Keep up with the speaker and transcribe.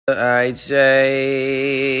I'd say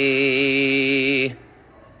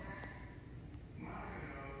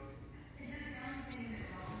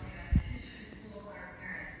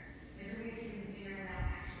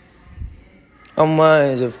I'm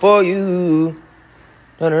wiser for you.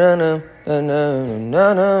 No, no, no, no, no,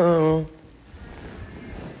 no, no.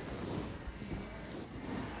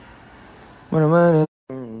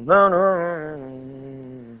 No,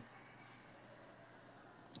 no.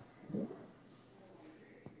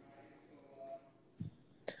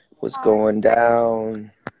 What's going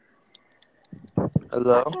down?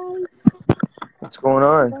 Hello? What's going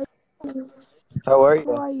on? How are you?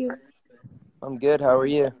 How are you? I'm good. How are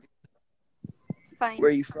you? Fine. Where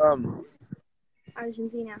are you from?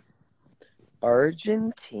 Argentina.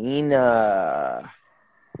 Argentina.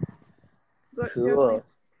 Cool.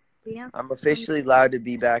 I'm officially allowed to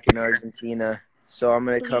be back in Argentina, so I'm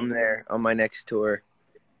going to come there on my next tour.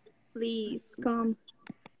 Please come.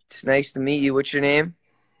 It's nice to meet you. What's your name?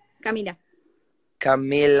 Camila.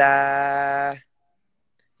 Camila.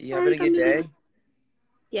 You having a good day?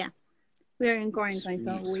 Yeah. We are in quarantine,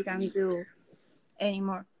 so we can't do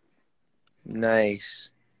anymore.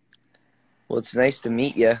 Nice. Well, it's nice to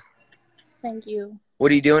meet you. Thank you.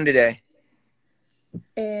 What are you doing today?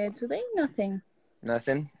 Today, nothing.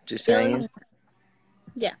 Nothing? Just hanging?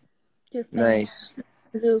 Yeah. Just nice.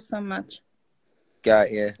 Do so much.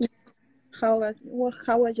 Got you. How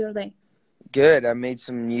was your day? Good. I made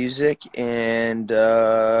some music and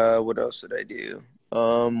what else did I do?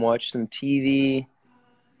 Watch some TV.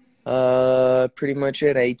 Pretty much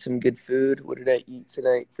it. I ate some good food. What did I eat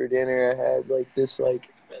tonight for dinner? I had this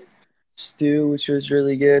stew, which was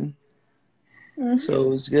really good. So it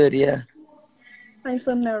was good, yeah. I'm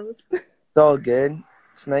so nervous. It's all good.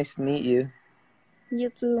 It's nice to meet you. You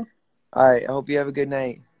too. All right. I hope you have a good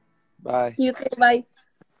night. Bye. You too. Bye.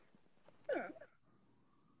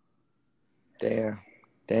 Damn.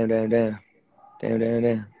 Damn.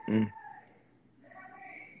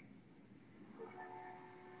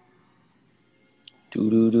 Do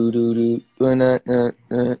do do do do.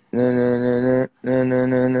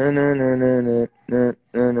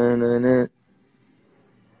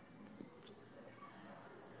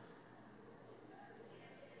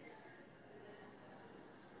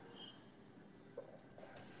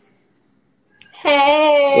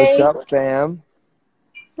 Hey. What's up, fam?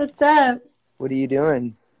 What's up? What are you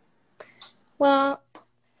doing? Well,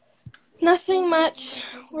 nothing much.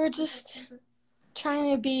 We're just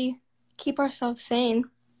trying to keep ourselves sane.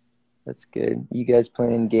 That's good. You guys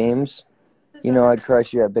playing games? You know I'd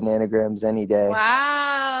crush you at Bananagrams any day.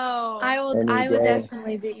 Wow. I will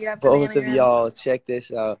definitely beat you up. Both of y'all, check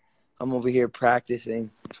this out. I'm over here practicing.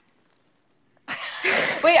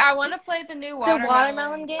 Wait, I want to play the new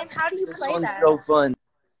watermelon game. How do you play that? This one's so fun.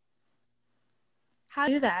 How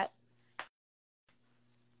do you do that?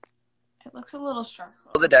 It looks a little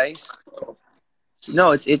stressful. Roll the dice.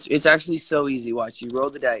 No, it's actually so easy. Watch. You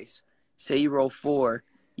roll the dice. Say you roll 4.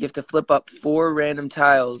 You have to flip up 4 random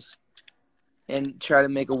tiles and try to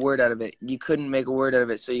make a word out of it. You couldn't make a word out of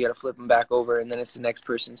it, so you got to flip them back over, and then it's the next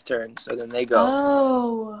person's turn. So then they go.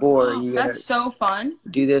 Oh. 4. That's so fun.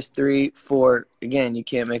 Do this 3, 4. Again, you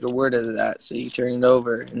can't make a word out of that, so you turn it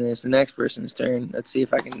over, and then it's the next person's turn. Let's see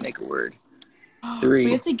if I can make a word. 3.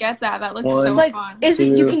 We have to get that. That looks 1, so fun. Is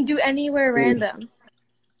it you can do anywhere 3. random?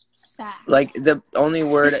 Sad. Like the only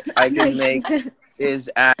word I can make is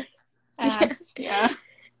ass. Yeah.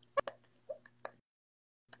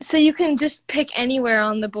 So you can just pick anywhere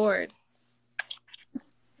on the board.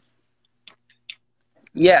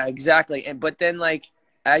 Yeah, exactly. But then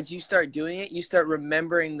as you start doing it, you start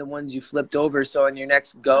remembering the ones you flipped over. So on your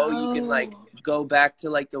next go, you can go back to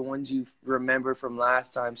the ones you remember from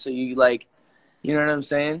last time. So you you know what I'm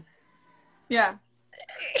saying? Yeah.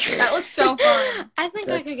 That looks so fun. I think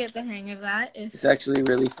I could get the hang of that. It's actually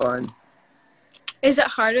really fun. Is it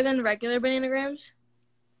harder than regular Bananagrams?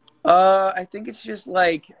 I think it's just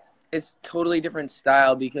it's totally different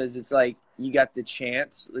style because it's you got the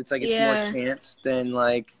chance. It's it's more chance than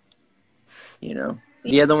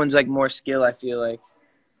the other one's more skill, I feel like.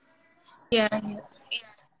 Yeah.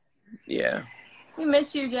 Yeah. We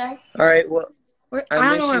miss you, Jack. All right, well,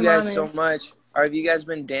 I miss you guys so is. much. Have you guys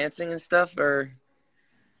been dancing and stuff, or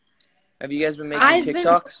have you guys been making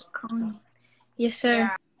TikToks? Yes, sir.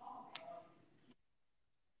 Yeah.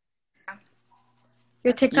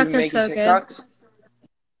 Your TikToks are so TikToks? Good.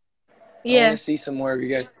 Yeah. I want to see some more of you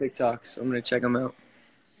guys' TikToks. I'm gonna check them out.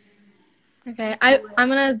 Okay, I'm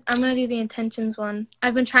gonna do the intentions one.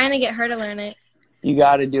 I've been trying to get her to learn it. You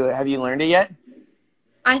got to do it. Have you learned it yet?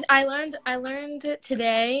 I learned it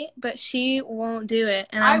today, but she won't do it,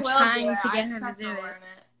 and I'm trying to get her to do it.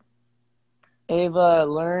 Ava,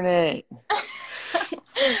 learn it.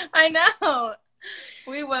 I know.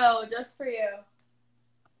 We will, just for you.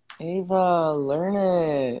 Ava, learn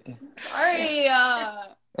it. Sorry.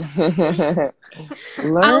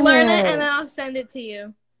 Learn I'll learn it. it and then I'll send it to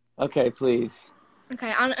you. Okay, please.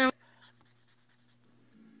 Okay.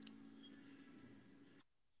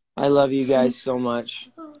 I love you guys so much.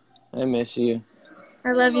 I miss you.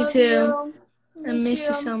 I love you too. I miss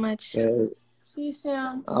you so much. Okay. See you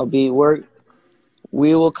soon.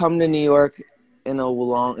 We will come to New York in a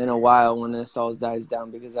while when this all dies down,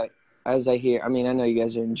 because I know you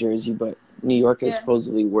guys are in Jersey, but New York is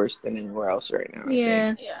supposedly worse than anywhere else right now.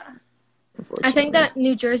 Yeah. I think that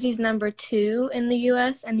New Jersey's #2 in the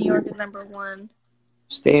U.S. and New York is #1.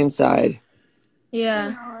 Stay inside.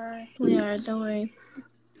 Yeah. We are. Don't worry.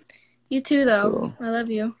 You too, though. Cool. I love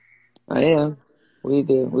you. I am. We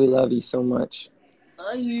do. We love you so much.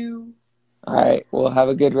 Love you. All right. Well, have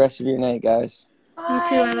a good rest of your night, guys. Bye. You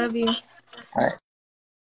too. I love you. All right.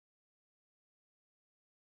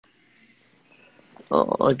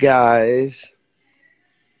 Oh, guys.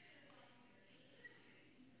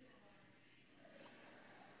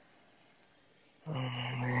 Oh,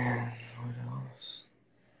 man. What else?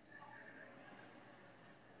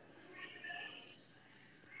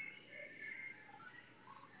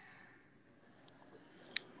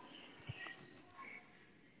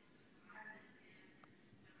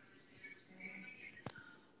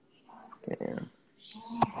 Damn.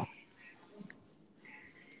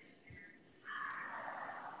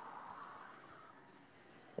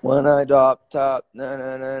 When I drop top, na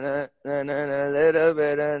na na na na na na, little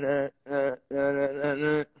bit of na na na na na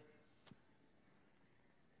na.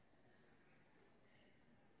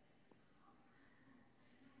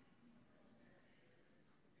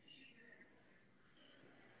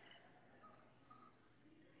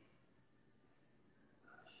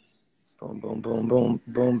 Boom boom boom boom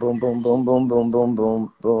boom boom boom boom boom boom boom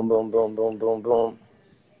boom boom boom boom boom boom boom.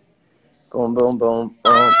 Boom, boom, boom,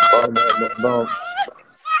 boom, boom, boom, boom, boom.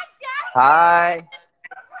 Hi.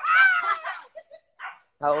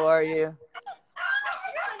 How are you?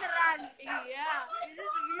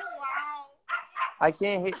 I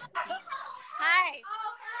can't hit. Hi.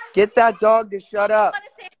 Get that dog to shut up. I want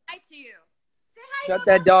to say hi to you. Shut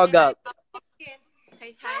that dog up.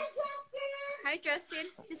 Hi, Justin.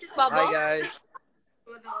 This is Bubble. Hi, guys.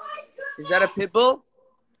 Is that a pit bull?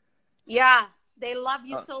 Yeah, they love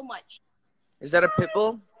you so much. Is that a pit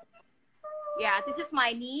bull? Yeah, this is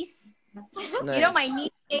my niece. Nice. You know, my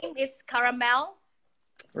niece name is Caramel.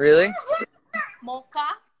 Really?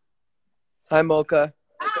 Mocha. Hi, Mocha.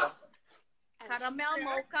 Caramel,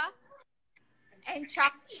 Mocha. And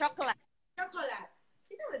chocolate.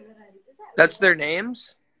 That's their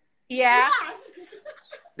names? Yeah.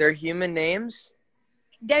 They're human names?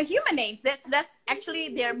 They're human names. That's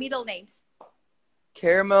actually their middle names.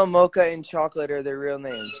 Caramel, Mocha, and Chocolate are their real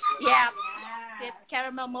names. Yeah. It's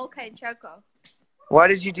Caramel, Mocha, and Choco. Why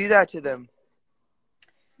did you do that to them?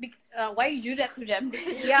 Why you do that to them? This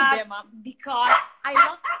is Yeah, their mom. because I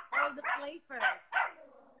love all the flavors.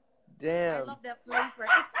 Damn. I love the flavor.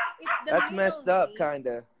 It's the That's middle messed up, name.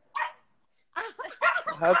 kinda.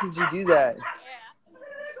 How could you do that?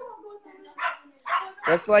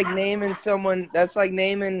 That's like naming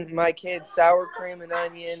my kid sour cream and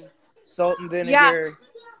onion, salt and vinegar,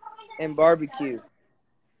 and barbecue.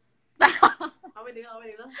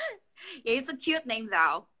 Yeah, it's a cute name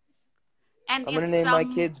though. And I'm gonna name my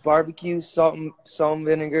kids barbecue, salt and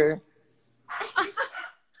vinegar,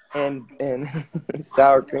 and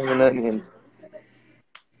sour cream and onions.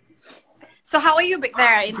 So how are you back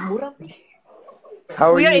there? How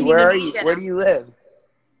are We are you? in Where are Indonesia you? Where now. do you live?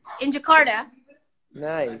 In Jakarta.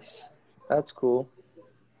 Nice. That's cool.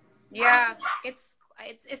 Yeah, it's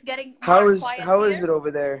getting How more is quiet it here.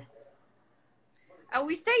 over there?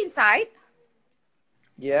 We stay inside.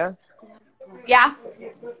 Yeah. Yeah.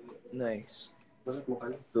 Nice.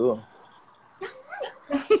 Cool.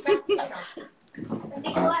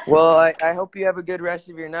 Well, I hope you have a good rest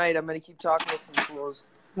of your night. I'm gonna keep talking to some fools.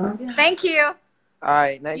 Thank you. All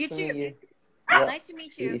right. Nice You to too. meet you. Yep. Nice to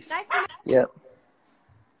meet you. Peace. Nice to meet you. Yep.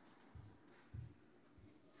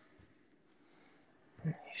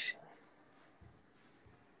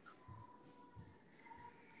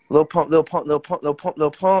 Little pump, little pump, little pump, little pump,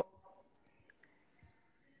 little pump.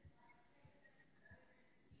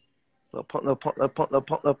 Little pump, little pump, little pump, little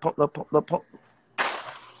pump, little pump, little pump, little pump.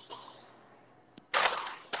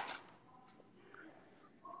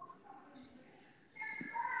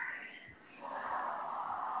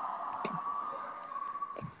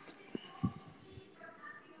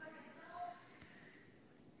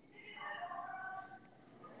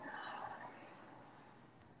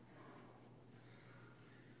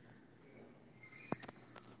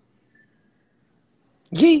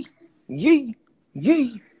 Yee, yee,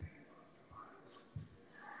 yee.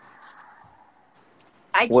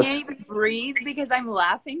 I What's can't even breathe because I'm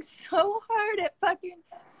laughing so hard at fucking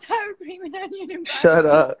sour cream and onion and Shut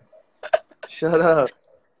barbecue. up. Shut up.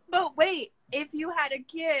 But wait, if you had a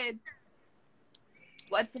kid,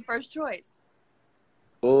 what's the first choice?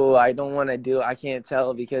 Oh, I don't want to do. I can't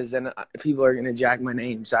tell because then people are gonna jack my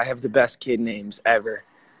names. I have the best kid names ever.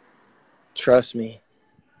 Trust me.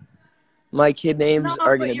 My kid names No,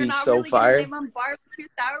 are but gonna you're be not so really gonna fire. name them barbecue,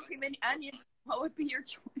 sour cream, and onions. What would be your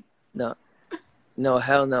choice? No, no,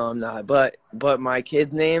 hell no, I'm not. But my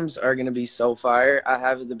kids' names are gonna be so fire. I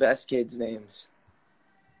have the best kids' names.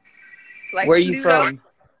 Like Where are you Pluto. from?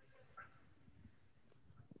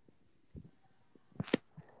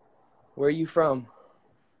 Where are you from?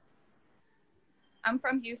 I'm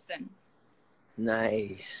from Houston.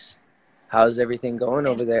 Nice. How's everything going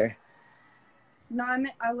over there? No,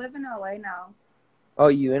 I live in LA now. Oh,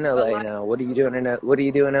 you in But LA like, now? What are you doing in What do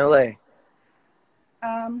you do in LA?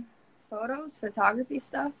 photos, photography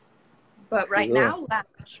stuff. But right Cool. now,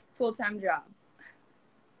 lounge, full-time job.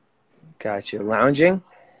 Gotcha. Lounging?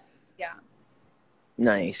 Yeah.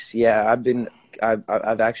 Nice. Yeah,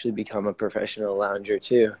 I've actually become a professional lounger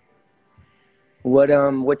too. What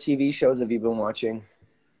TV shows have you been watching?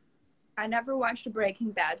 I never watched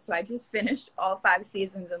Breaking Bad, so I just finished all 5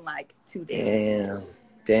 seasons in like 2 days.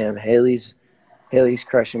 Damn. Haley's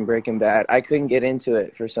crushing Breaking Bad. I couldn't get into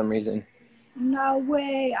it for some reason. No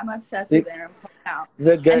way! I'm obsessed The, with Aaron Paul now.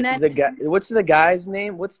 the guy, And then the guy. What's the guy's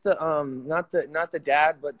name? What's the not the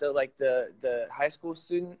dad, but the high school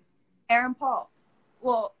student? Aaron Paul.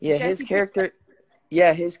 Well, Yeah, his Jesse. character.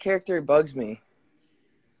 Yeah, his character bugs me.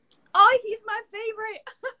 Oh, he's my favorite.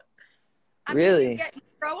 I Really? mean, you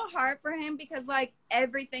throw a heart for him because like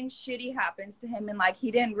everything shitty happens to him, and like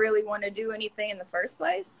he didn't really want to do anything in the first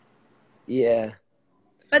place. Yeah.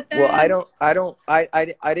 But then, Well, I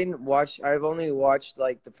didn't watch. I've only watched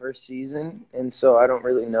like the first season, and so I don't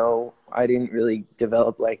really know. I didn't really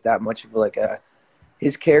develop like that much of like a.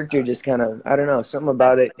 His character just kind of, I don't know, something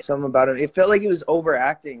about it. Something about him. It felt like he was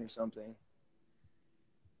overacting or something.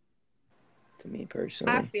 To me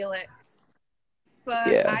personally. I feel it. But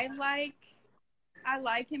Yeah. I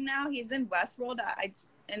like him now. He's in Westworld.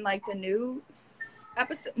 In like the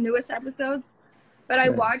newest episodes. But I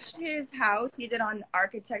watched his house he did on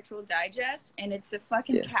Architectural Digest, and it's a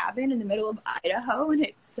fucking cabin in the middle of Idaho, and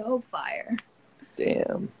it's so fire.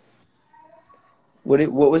 Damn. What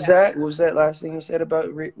was that? What was that last thing you said about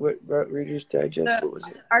about Reader's Digest? What was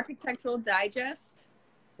it? Architectural Digest.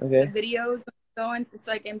 Okay. The videos going. It's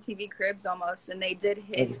like MTV Cribs almost, and they did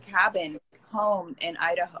his cabin home in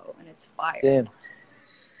Idaho, and it's fire. Damn.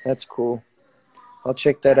 That's cool. I'll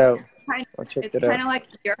check that out. It's kind of like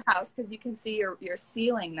your house because you can see your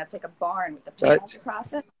ceiling. That's like a barn with the panels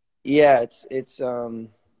across it. Yeah, it's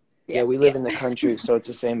we live in the country, so it's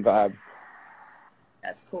the same vibe.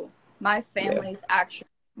 That's cool. My family's actually,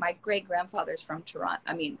 my great grandfather's from Toronto.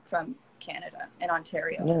 I mean, from Canada and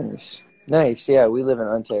Ontario. Nice. Yeah, we live in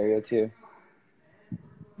Ontario too.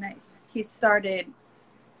 Nice. He started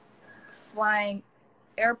flying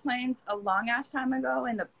airplanes a long ass time ago,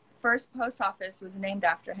 and the first post office was named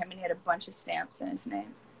after him, and he had a bunch of stamps in his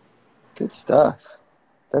name. Good stuff.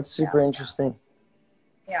 That's super interesting.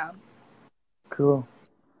 Yeah. Cool.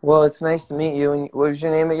 Well, it's nice to meet you. And what was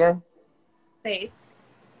your name again? Faith.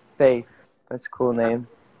 Faith. That's a cool name.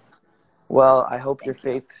 Well, I hope your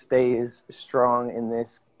faith stays strong in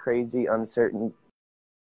this crazy, uncertain.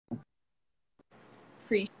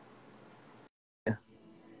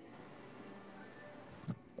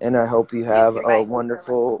 And I hope you have a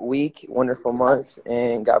wonderful week, wonderful month,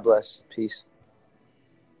 and God bless. Peace.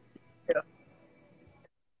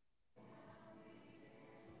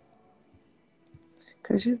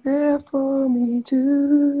 Cause you're there for me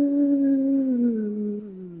too.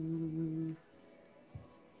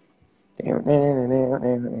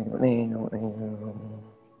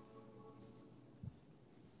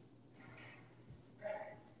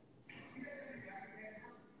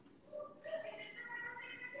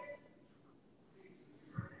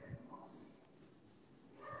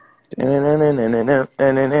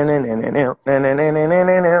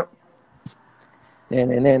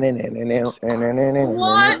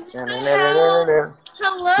 What?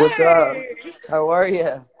 Hello. What's up? How are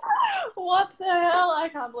you? What the hell? I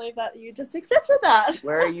can't believe that you just accepted that.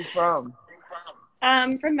 Where are you from?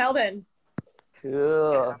 From Melbourne.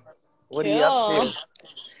 Cool. What are you up to?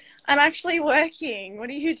 I'm actually working. What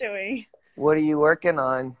are you doing? What are you working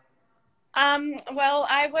on? Well,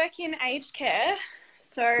 I work in aged care,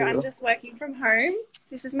 so Cool. I'm just working from home.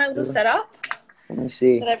 This is my little setup. Let me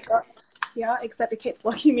see. That I've got. here, except it keeps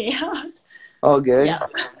locking me out. All good? Yeah.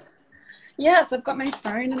 Yes, I've got my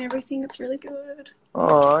phone and everything. It's really good.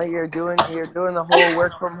 Oh, you're doing the whole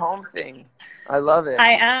work from home thing. I love it.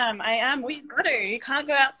 I am. We've got to. You can't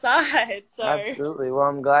go outside, so. Absolutely. Well,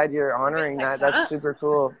 I'm glad you're honoring Like that. That's super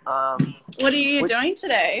cool. What are you doing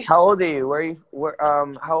today? How old are you?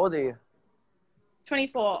 How old are you?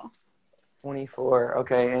 24. 24.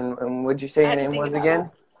 Okay. And what'd you say your name was again?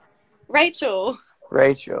 Rachel.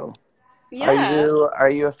 Rachel. Yeah. Are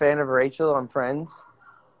you a fan of Rachel on Friends?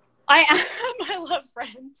 I am. I love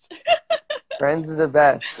Friends. Friends is the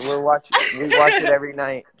best. We watch it every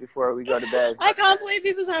night before we go to bed. I can't believe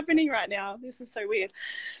this is happening right now. This is so weird.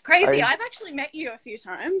 Crazy. I've actually met you a few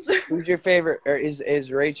times. Who's your favorite? Or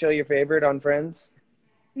is Rachel your favorite on Friends?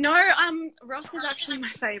 No, Ross is actually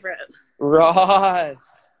my favorite.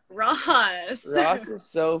 Ross. Ross is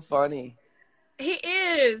so funny. He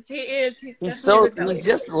is. He's so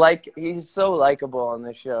likable on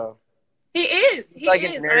this show. He is. He's like a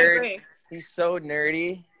nerd. I agree. He's so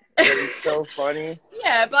nerdy, but he's so funny.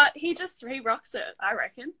 Yeah, but he rocks it, I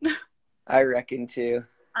reckon. I reckon too.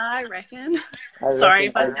 I reckon. Sorry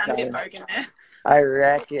if I sound a bit broken there. I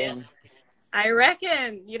reckon.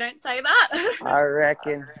 You don't say that. I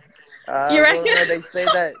reckon. You reckon? Well,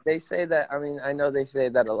 no, they say that. I mean, I know they say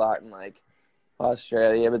that a lot in like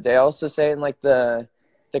Australia, but they also say it in like the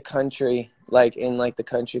country, like in like the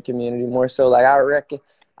country community more so. Like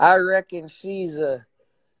I reckon she's a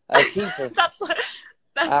keeper. That's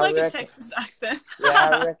like a Texas accent.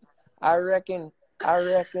 Yeah, I reckon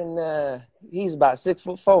he's about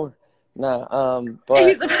 6'4". No, but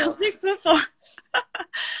he's about 6'4".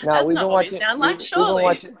 No, we've been watching. Sound like, we've been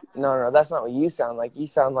watching. No, that's not what you sound like. You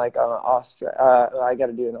sound like I got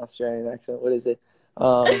to do an Australian accent. What is it?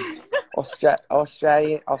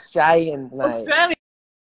 Australian, mate. Australian.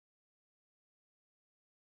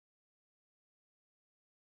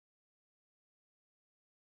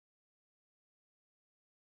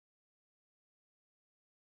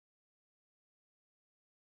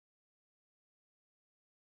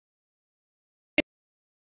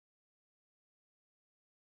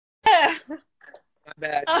 Yeah. My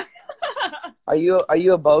bad. Are you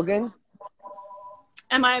a bogan?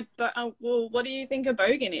 Am I? Well, what do you think a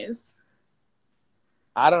bogan is?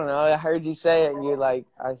 I don't know. I heard you say it, and you like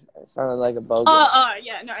I sounded like a bogan. Oh,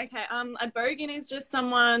 yeah. No, okay. A bogan is just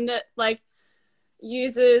someone that like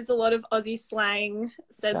uses a lot of Aussie slang,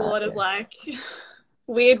 says a lot of like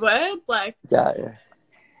weird words, like yeah,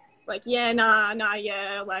 like yeah, nah,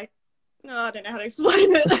 yeah, like no, I don't know how to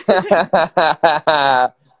explain it.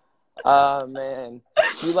 Oh man,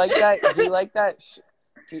 do you like that?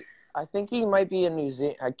 I think he might be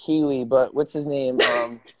a Kiwi, but what's his name?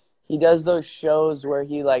 He does those shows where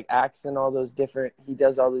he like acts in all those different. He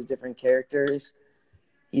does all those different characters.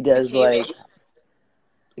 He does like.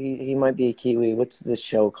 He might be a Kiwi. What's the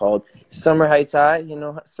show called? Summer Heights High. You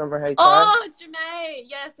know Summer Heights High? Oh, Jamae.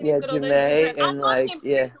 Yes. And yeah, he's got Jamae and like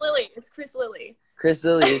Chris Lilly. It's Chris Lilly. Chris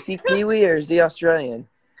Lilly. Is he Kiwi or is he Australian?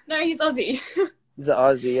 No, he's Aussie. He's an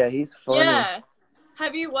Aussie. Yeah, he's funny. Yeah.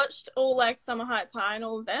 Have you watched all like Summer Heights High and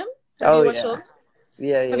all of them? Have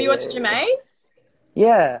you watched Jamae?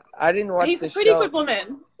 Yeah, I didn't watch the show. He's a pretty good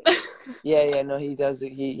woman. Yeah, no, he does.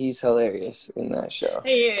 He's hilarious in that show.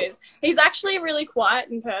 He is. He's actually really quiet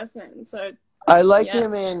in person. So I like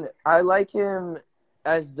him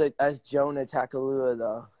as Jonah Takalua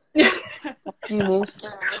though. Fuck you,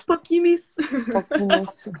 miss. Fuck you, miss. Fuck you,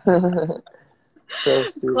 miss. So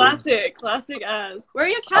classic as. Where are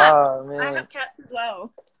your cats? Oh, man. I have cats as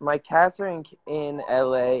well. My cats are in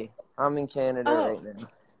LA. I'm in Canada right now.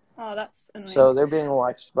 Oh, that's annoying. So they're being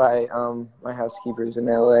watched by my housekeepers in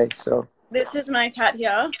LA. So this is my cat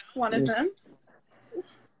here, one of them.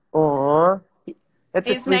 Aww.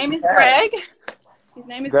 His name is Greg. His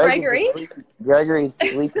name is Gregory. Gregory's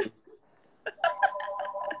sleepy.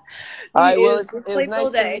 All right, well,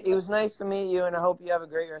 it was nice to meet you, and I hope you have a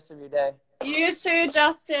great rest of your day. You too,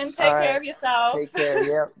 Justin. Take care of yourself. Take care.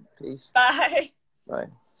 Yep. Peace. Bye. Bye.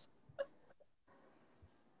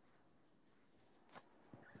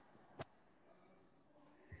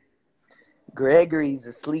 Gregory's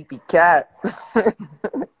a sleepy cat.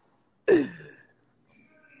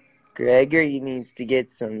 Gregory needs to get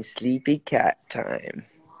some sleepy cat time.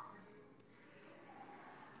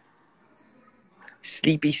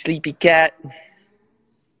 Sleepy, sleepy cat.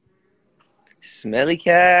 Smelly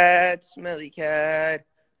cat, smelly cat.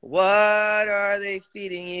 What are they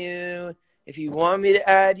feeding you? If you want me to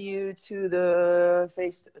add you to the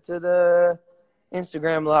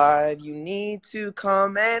Instagram live, you need to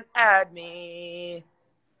come and add me.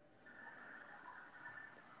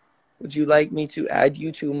 Would you like me to add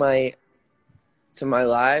you to my to my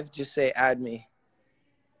live, just say add me.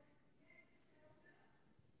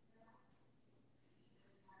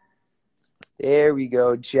 There we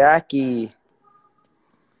go, Jackie.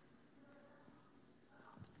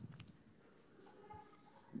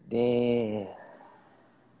 Damn.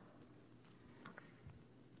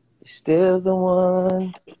 Still the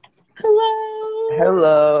one. Hello.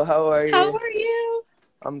 Hello, how are you? How are you?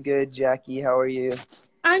 I'm good, Jackie. How are you?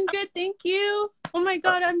 I'm good, thank you. Oh my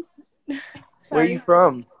God, I'm sorry. Where are you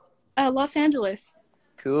from? Los Angeles.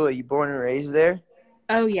 Cool. Are you born and raised there?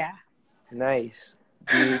 Oh yeah. Nice.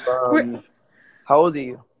 Do you, We're- how old are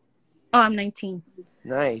you? Oh, I'm 19.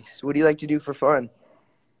 Nice. What do you like to do for fun?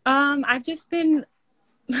 I've just been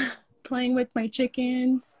playing with my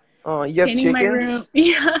chickens, Oh, you have painting my chickens? room.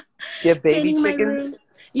 Yeah, You have baby painting my chickens? room.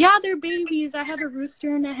 Yeah, they're babies. I have a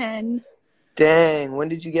rooster and a hen. Dang. When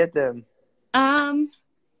did you get them?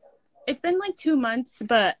 It's been like 2 months,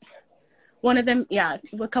 but one of them, yeah,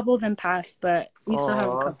 a couple of them passed, but we still have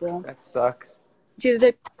a Aw, couple. that sucks.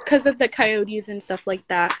 Because of the coyotes and stuff like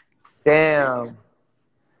that. Damn.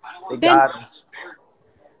 They Ben, got him.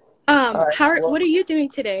 All right, well, what are you doing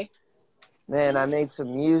today? man, I made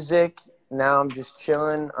some music. Now I'm just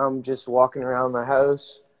chilling. I'm just walking around my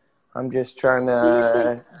house. I'm just trying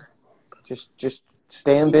to just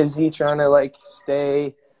staying busy, trying to like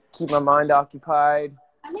keep my mind occupied,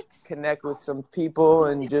 connect with some people,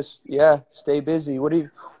 and just stay busy. What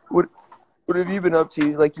have you been up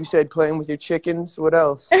to? Like you said, playing with your chickens. What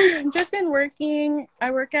else? Just been working.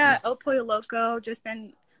 I work at El Pollo Loco. Just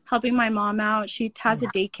been helping my mom out. She has a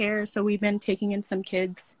daycare, so we've been taking in some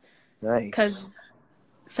kids. Nice. Because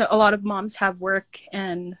a lot of moms have work,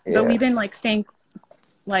 but we've been like staying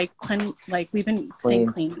we've been staying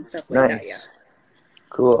clean and stuff like that. Yeah.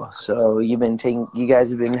 Cool. So you guys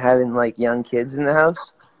have been having like young kids in the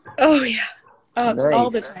house? Oh yeah. Nice. All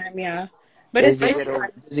the time. Yeah. But does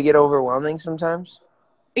it get overwhelming sometimes?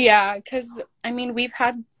 Yeah, because I mean we've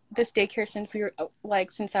had this daycare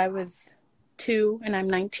since I was 2 and I'm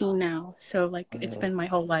 19 now, so like it's been my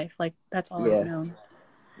whole life. Like that's all I've known.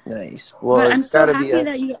 Nice. Well, but I'm so happy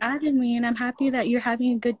that you added me, and I'm happy that you're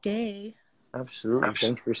having a good day. Absolutely.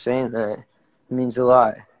 Thanks for saying that. It means a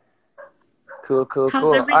lot. Cool.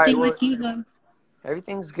 How's everything with you, though?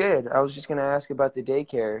 Everything's good. I was just gonna ask about the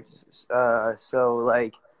daycare. So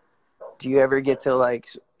like, do you ever get to like,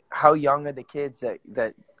 how young are the kids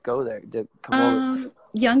that go there to come over?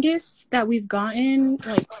 Youngest that we've gotten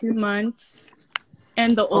like 2 months,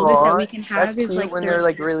 and the oldest that we can have is like when they're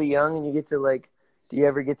like really young, and you get to like. Do you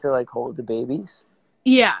ever get to like hold the babies?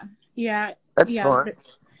 Yeah. That's fun.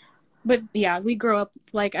 But yeah, we grow up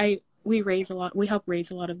we raise a lot. We help raise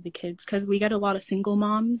a lot of the kids because we get a lot of single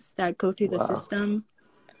moms that go through the system.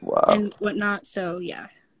 Wow. And whatnot. So yeah.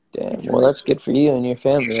 Damn. Well, that's good for you and your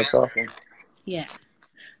family. That's awesome. Yeah.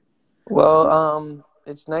 Well,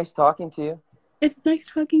 it's nice talking to you. It's nice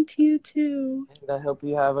talking to you too. And I hope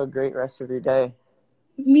you have a great rest of your day.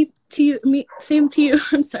 Same to you.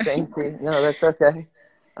 I'm sorry. Same to you. No, that's okay.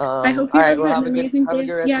 I hope you have an amazing day. Have a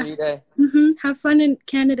good rest of your day. Have fun in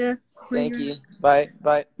Canada. Thank you. Bye.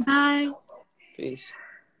 Bye. Peace.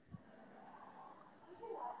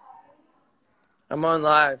 I'm on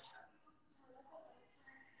live.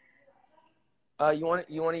 You want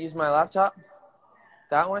to use my laptop?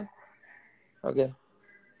 That one? Okay.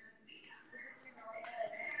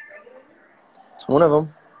 It's one of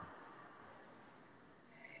them.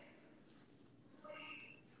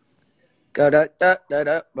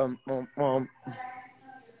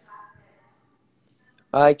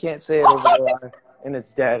 I can't say it over the live, and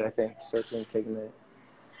it's dead, I think, so it's going to take a minute.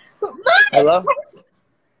 Hello?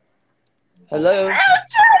 Hello?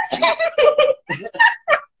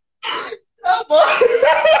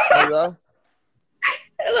 Hello?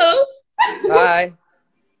 Hello? Hi.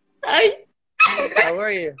 Hi. How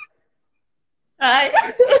are you? Hi. I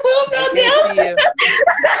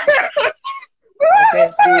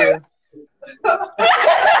can't see you.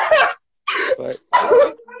 But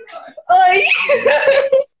Oi.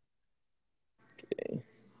 okay.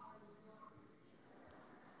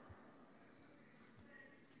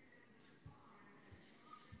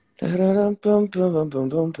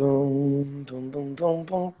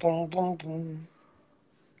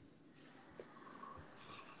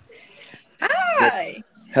 Hi.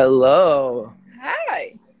 Hello.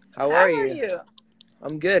 Hi. How are you?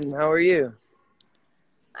 I'm good. And how are you?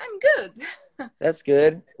 I'm good. That's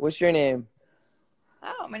good. What's your name?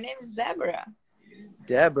 Oh, my name is Deborah.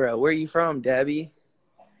 Deborah. Where are you from, Debbie?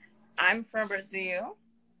 I'm from Brazil.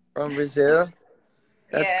 From Brazil?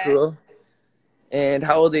 That's Yeah. cool. And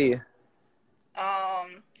how old are you?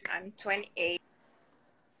 I'm 28.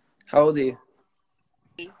 How old are you?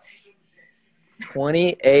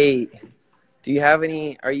 28. Do you have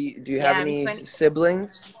any? Do you have Yeah, I'm any 20.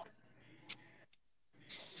 siblings?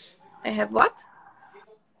 I have what?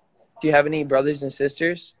 Do you have any brothers and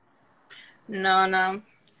sisters? No, no.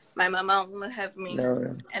 My mama only have me.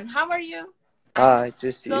 No. And how are you? I'm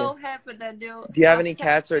Just so you. happy that you Do you have any accept.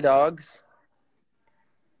 cats or dogs?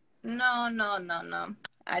 No, no, no, no.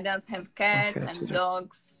 I don't have cats Cats or and dogs.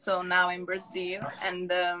 dogs. So now I'm Brazil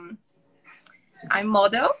and I'm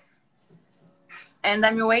model and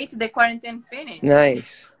I'm wait the quarantine finish.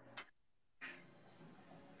 Nice.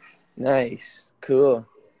 Nice. Cool.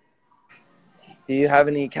 Do you have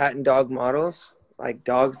any cat and dog models? Like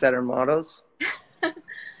dogs that are models?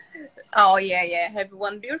 Oh yeah, yeah. I have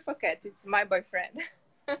one beautiful cat. It's my boyfriend.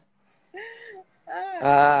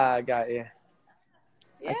 I got you.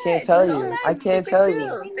 Yeah, I can't it's tell so you. nice I to can't meet tell you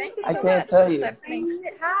you. too. Thank you I so can't much tell for you. accepting.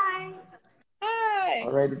 Hi. Hi.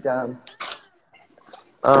 I'll write it down.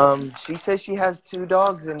 She says she has 2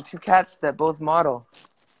 dogs and 2 cats that both model.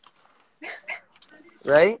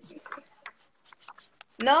 Right?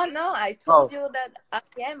 No, no, I told you that I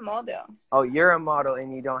am model. Oh, you're a model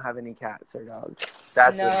and you don't have any cats or dogs.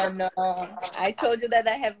 That's No, what. no. I told you that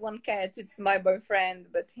I have one cat. It's my boyfriend,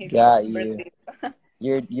 but he's not Got in you. Brazil.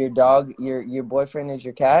 Your dog, your boyfriend is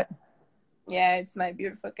your cat? Yeah, it's my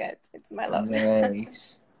beautiful cat. It's my love.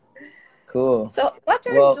 Nice. Cool. So, what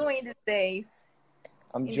are you doing these days?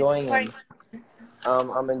 I'm In this enjoying.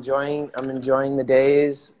 I'm enjoying the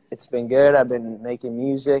days. It's been good. I've been making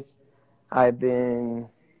music. I've been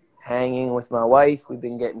hanging with my wife. We've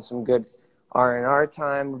been getting some good R&R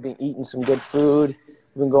time. We've been eating some good food.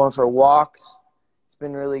 We've been going for walks. It's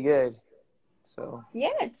been really good. So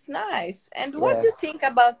Yeah, it's nice. And what yeah. do you think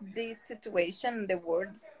about this situation in the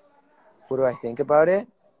world? What do I think about it?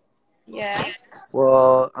 Yeah.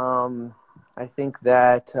 Well, I think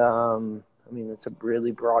that I mean it's a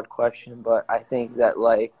really broad question, but I think that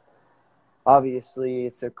like obviously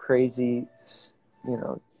it's a crazy,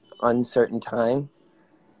 uncertain time.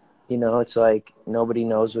 It's like nobody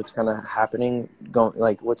knows what's kind of happening, going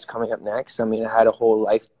like what's coming up next. I mean, I had a whole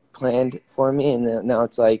life planned for me, and then now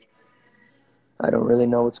it's like I don't really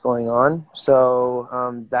know what's going on. So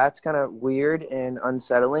that's kind of weird and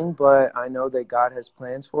unsettling. But I know that God has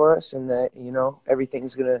plans for us, and that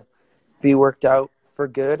everything's gonna be worked out for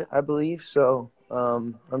good. I believe so.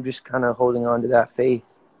 I'm just kind of holding on to that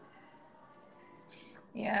faith.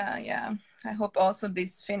 Yeah, yeah. I hope also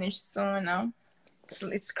this finished soon, no?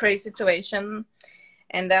 It's crazy situation.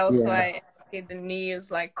 And also Yeah. I see the news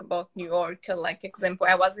like about New York, like example,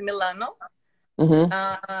 I was in Milano.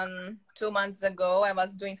 Mm-hmm. 2 months ago I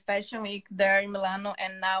was doing fashion week there in Milano,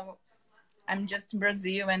 and now I'm just in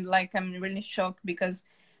Brazil, and like I'm really shocked because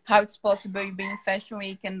how it's possible you be in fashion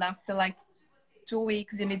week and after like 2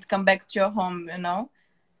 weeks you need to come back to your home,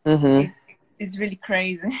 Mm-hmm. It's really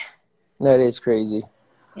crazy. That is crazy.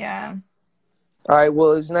 Yeah. All right.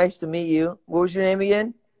 Well, it was nice to meet you. What was your name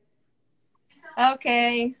again?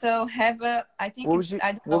 Okay, so I think What it's, was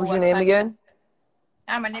I don't know your what name time. again?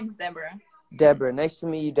 My name is Deborah. Deborah. Nice to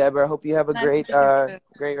meet you, Deborah. I hope you have a Nice to great meet you too.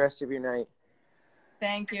 great rest of your night.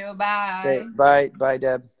 Thank you. Bye. Great. Bye,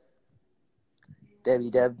 Deb. Debbie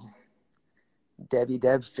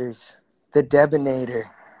Debsters. The Debonator.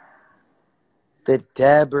 The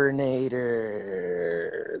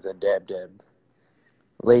Debernator. The Deb.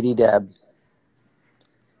 Lady Deb.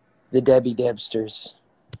 The Debbie Debsters.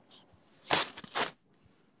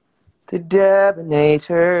 The Debonator.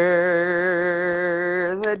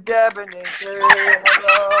 The Debonator.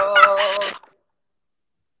 Hello.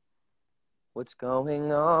 What's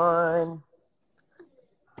going on?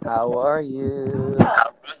 How are you?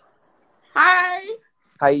 Hi.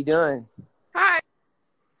 How you doing? Hi.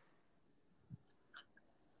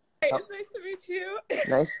 It's nice to meet you.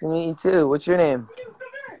 Nice to meet you too. What's your name?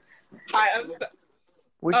 Hi,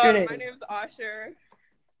 What's your name? My name's Osher.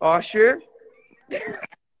 Osher?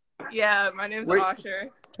 Yeah, my name's Osher.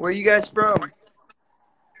 Where are you guys from?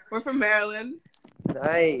 We're from Maryland.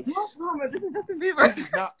 Nice. This is Justin Bieber. This is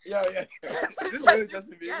not. Yeah. Is this really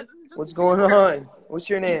Justin Bieber? Yeah, this is Justin What's going on? What's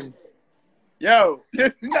your name? Yo. No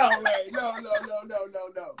way. No.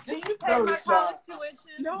 Did you pay No, my it's not. college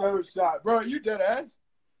tuition? No shot. Bro, you dead ass?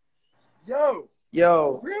 Yo.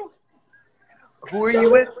 Yo. Real? Who are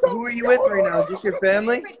you with? Who are you with right now? Is this your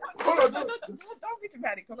family? Hold on. Don't be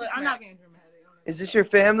dramatic. Look, I'm not being dramatic. Is this your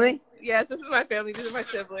family? Yes, this is my family. These are my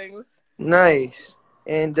siblings. Nice.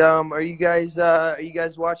 And are you guys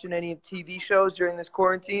watching any TV shows during this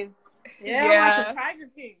quarantine? Yeah. I'm watching Tiger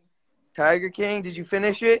King. Tiger King, did you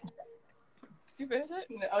finish it? Did you finish it?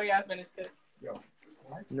 Oh yeah, I finished it. Yo.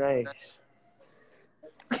 What? Nice.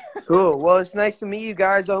 Cool. Well, it's nice to meet you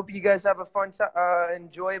guys. I hope you guys have a fun,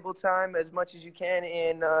 enjoyable time as much as you can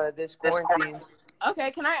in this quarantine.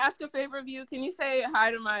 Okay, can I ask a favor of you? Can you say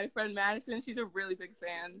hi to my friend Madison? She's a really big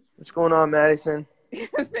fan. What's going on, Madison?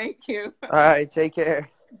 Thank you. All right, take care.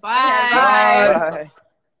 Bye. Bye.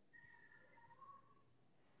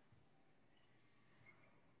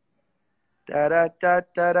 Da da da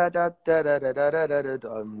da da da da da da da da da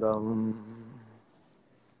dum dum.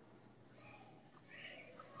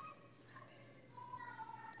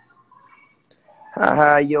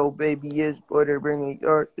 Haha, yo, baby is butter, bring it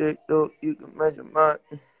your dick, though you can measure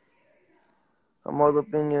mine. I'm all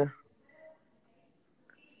up in you.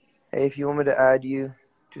 Hey, if you want me to add you,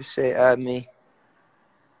 just say add me.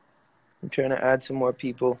 I'm trying to add some more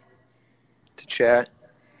people to chat.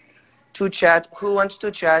 To chat. Who wants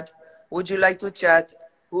to chat? Would you like to chat?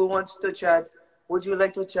 Who wants to chat? Would you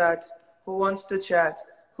like to chat? Who wants to chat?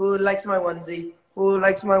 Who likes my onesie? Who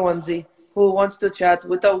likes my onesie? Who wants to chat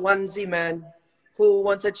with a onesie man? Who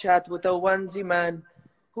wants to chat with a onesie man?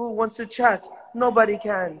 Who wants to chat? Nobody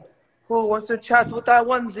can. Who wants to chat with a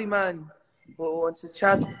onesie man? Who wants to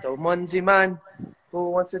chat with a onesie man?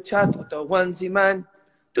 Who wants to chat with a onesie man?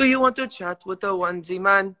 Do you want to chat with a onesie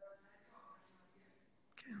man?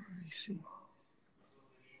 Okay, let me see.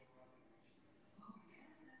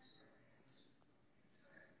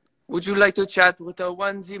 Would you like to chat with a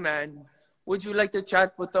onesie man? Would you like to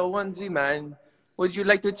chat with a onesie man? Would you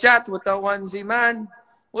like to chat with a onesie man?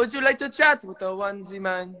 Would you like to chat with a onesie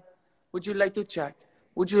man? Would you like to chat?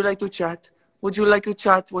 Would you like to chat? Would you like to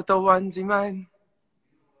chat with a onesie man?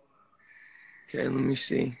 Okay, let me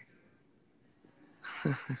see.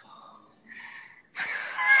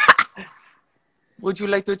 Would you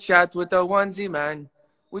like to chat with a onesie man?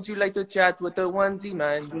 Would you like to chat with a onesie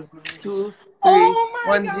man? 2, 3, Oh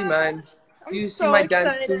my onesie gosh. man. I'm Do you see so my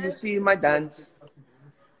dance? excited. Do you see my dance?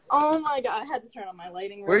 Oh my god, I had to turn on my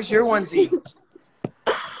lighting. Where's your onesie?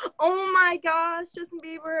 Oh my gosh, Justin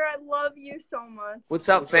Bieber, I love you so much. What's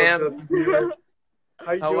up, fam?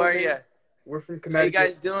 How are you? We're from How you Connecticut.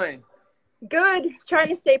 guys doing? Good. Trying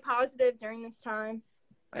to stay positive during this time.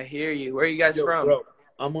 I hear you. Where are you guys Yo, from? bro,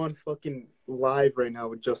 I'm on fucking live right now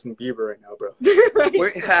with Justin Bieber right now, bro.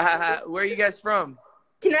 Where are you guys from?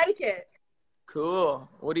 Connecticut. Cool.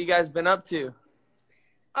 What have you guys been up to?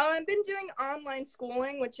 I've been doing online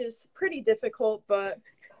schooling, which is pretty difficult, but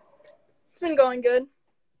it's been going good.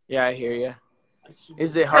 Yeah, I hear you.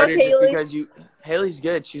 Is it How's harder just Haley? because you... Haley's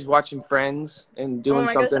good. She's watching Friends and doing Oh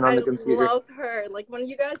my something gosh, on the I computer. love her. Like, when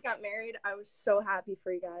you guys got married, I was so happy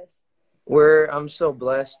for you guys. I'm so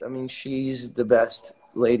blessed. I mean, she's the best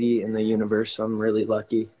lady in the universe. I'm really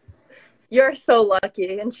lucky. You're so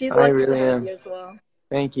lucky, and she's I lucky really to have am. you as well.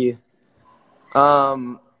 Thank you.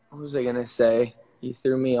 What was I gonna say? You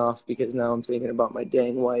threw me off because now I'm thinking about my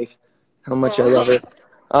dang wife. How much I love her.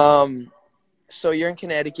 So you're in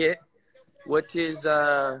Connecticut. What is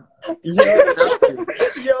Yo.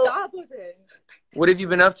 Stop with it. What have you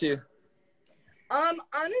been up to?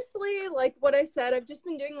 Honestly, like what I said, I've just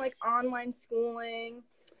been doing like online schooling.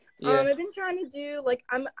 Yeah. I've been trying to do like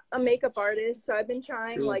I'm a makeup artist, so I've been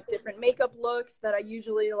trying Cool. like different makeup looks that I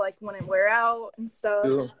usually like wouldn't wear out and stuff.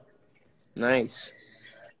 Cool. Nice.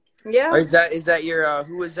 Yeah. Is that your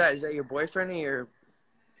who is that? Is that your boyfriend or your...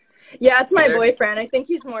 Yeah, it's my There. boyfriend. I think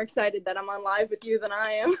he's more excited that I'm on live with you than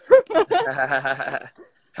I am.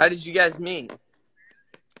 How did you guys meet?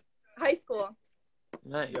 High school.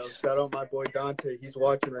 Nice. Yo, shout out my boy Dante. He's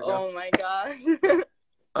watching right now. Oh my god.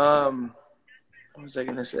 What was I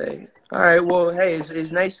gonna say? All right. Well, hey,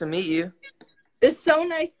 it's nice to meet you. It's so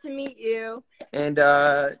nice to meet you. And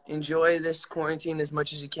enjoy this quarantine as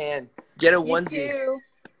much as you can. Get a You onesie. too.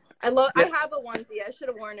 I have a onesie. I should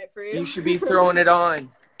have worn it for you. You should be throwing it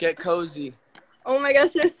on. Get cozy. Oh my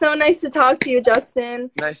gosh, it was so nice to talk to you, Justin.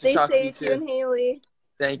 Nice to talk to you Stay safe, you and too. Haley.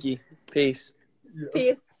 Thank you. Peace.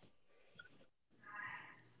 Peace.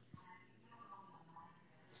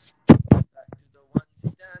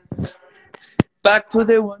 Back to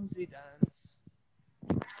the onesie dance.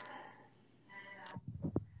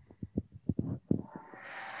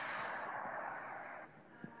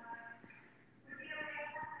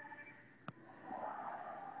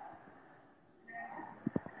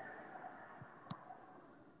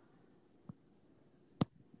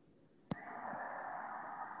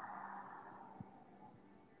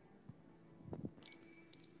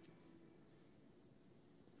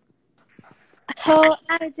 Oh,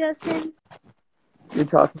 hi, Justin. You're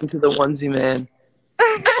talking to the onesie man.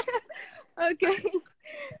 Okay.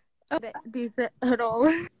 Dice at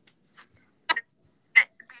all.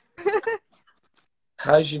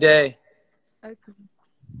 How's your day? Okay.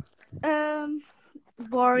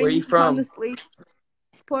 Where are you Boring, from? honestly.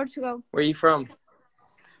 Portugal. Where are you from?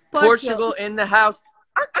 Portugal. Portugal in the house.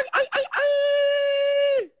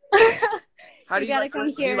 How do You you gotta like come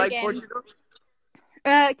it? Do you here like again. Portugal?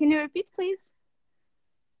 Can you repeat, please?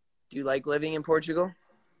 Do you like living in Portugal?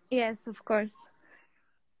 Yes, of course.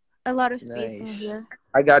 A lot of peace in Nice. here.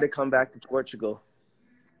 I got to come back to Portugal.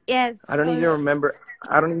 Yes. I don't even remember.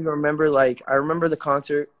 I don't even remember. Like, I remember the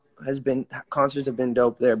concerts have been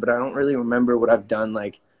dope there, but I don't really remember what I've done.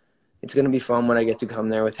 Like, it's gonna be fun when I get to come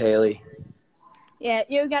there with Haley. Yeah,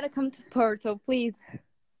 you gotta come to Porto, please.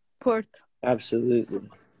 Porto. Absolutely,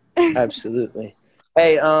 absolutely.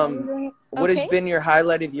 Hey, what has Okay? been your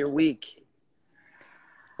highlight of your week?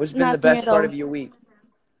 What's been the Nothing best at part all. of your week?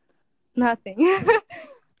 Nothing.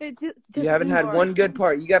 It's You just haven't been had boring. one good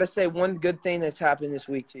part. You got to say one good thing that's happened this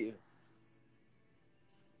week to you.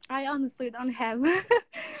 I honestly don't have. I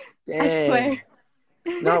Dang. swear.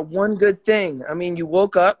 Not one good thing. I mean, you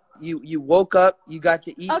woke up. You woke up. You got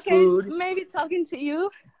to eat Okay, food. maybe talking to you,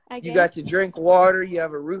 I You guess. got to drink water. You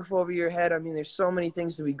have a roof over your head. I mean, there's so many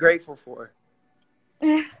things to be grateful for.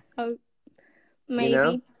 Oh, You know,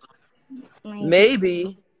 maybe.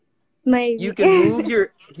 maybe you Maybe. can move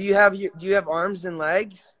your. Do you have arms and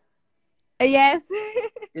legs? Yes.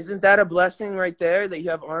 Isn't that a blessing right there that you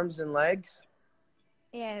have arms and legs?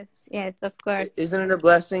 Yes, of course. Isn't it a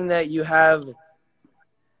blessing that you have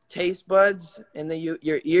taste buds and that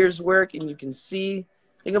your ears work and you can see?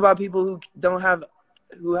 Think about people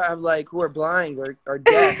who are blind or are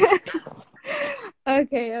deaf.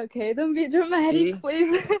 Okay. Don't be dramatic, See?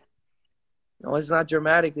 please. No, it's not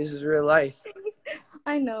dramatic. This is real life.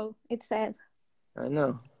 I know. It's sad. I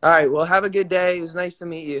know. All right. Well, have a good day. It was nice to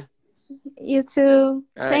meet you. You too. All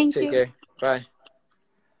right. Thank Take you. care. Bye.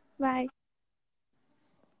 Bye.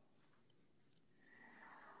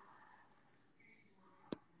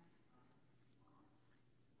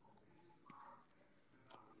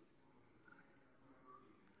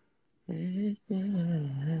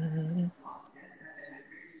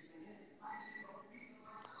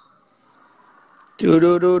 Do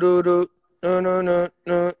do do do do. No no no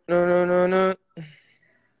no no no no no.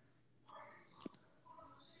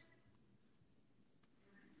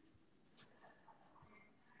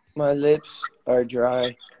 My lips are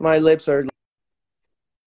dry. My lips are.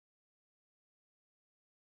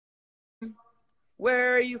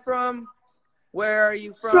 Where are you from? Where are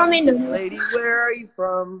you From from, Indonesia. lady? Where are you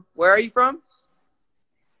from? Where are you from?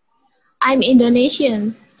 I'm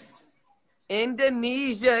Indonesian.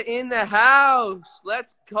 Indonesia in the house.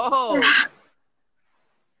 Let's go.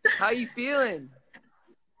 How you feeling?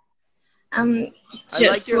 I'm I like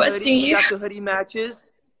just your hoodie. watching We you. got the hoodie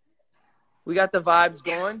matches. We got the vibes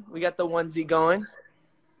going. We got the onesie going.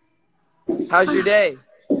 How's your day?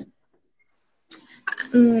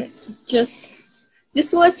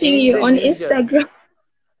 Just watching you on Indonesia. Instagram.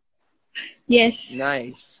 Yes.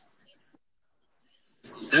 Nice.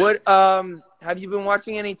 What have you been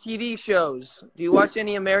watching any TV shows? Do you watch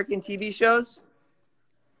any American TV shows?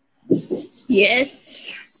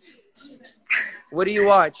 Yes. What do you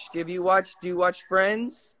watch? Do you watch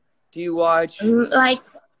Friends? Do you watch Like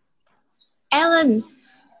Ellen.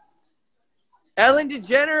 Ellen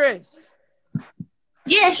DeGeneres?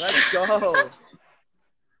 Yes. Let's go.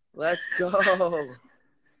 Let's go.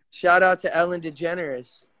 Shout out to Ellen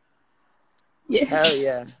DeGeneres. Yes. Hell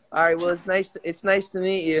yeah. All right, well it's nice to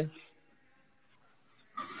meet you.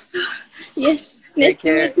 Yes. Take Nice to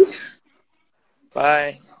care. meet you.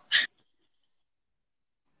 Bye.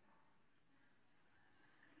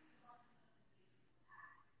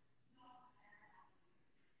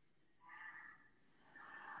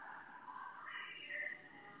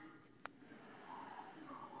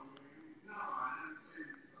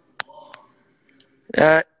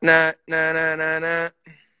 Na na na na na na.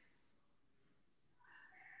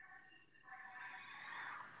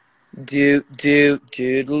 Do do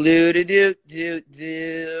do do do do do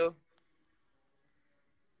do.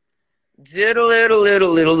 Diddle little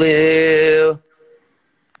little little little.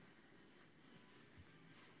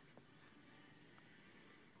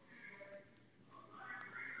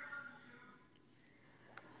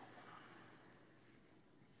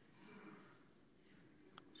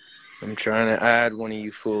 I'm trying to add one of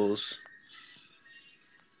you fools.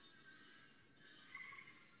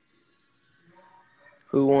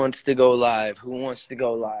 Who wants to go live? Who wants to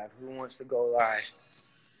go live? Who wants to go live?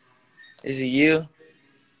 Is it you?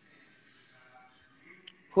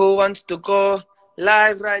 Who wants to go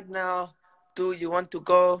live right now? Do you want to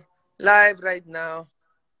go live right now?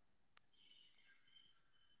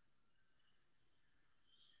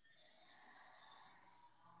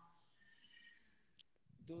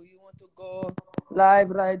 Do you want to go live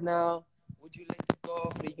right now? Would you like to go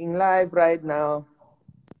freaking live right now?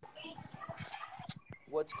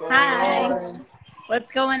 What's going Hi. on? What's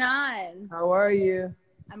going on? How are you?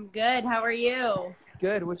 I'm good. How are you?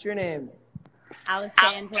 Good. What's your name?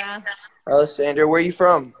 Alessandra. Alessandra. Where are you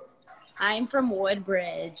from? I'm from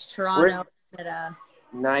Woodbridge, Toronto, Where's Canada.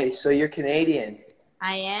 nice. So you're Canadian.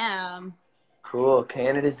 I am. Cool.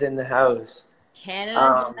 Canada's in the house.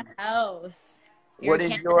 Canada's in the house. You're What a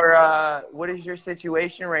is Canada. your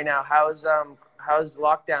situation right now? How's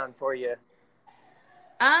lockdown for you?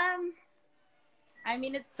 I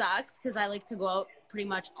mean, it sucks because I like to go out pretty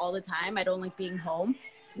much all the time. I don't like being home.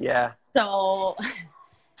 Yeah. So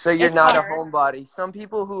So you're it's not a hard. homebody. Some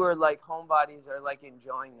people who are like homebodies are like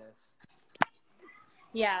enjoying this.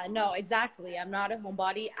 Yeah, no, exactly. I'm not a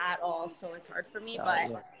homebody at all, so it's hard for me. Got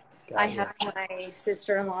But ya. I Got ya. have my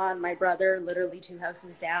sister-in-law and my brother literally 2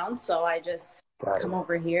 houses down, so I just Got come ya.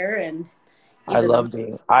 over here and I even though love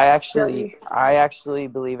being. I actually,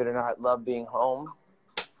 believe it or not, love being home.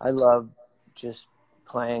 I love just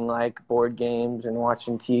playing like board games and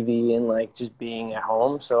watching TV and like just being at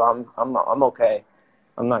home. So I'm okay.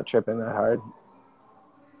 I'm not tripping that hard.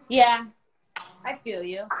 yeah, I feel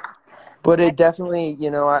you. But it definitely,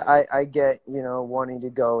 I get, wanting to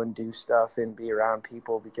go and do stuff and be around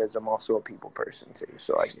people because I'm also a people person too.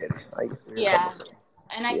 So I get where you're Yeah. coming from.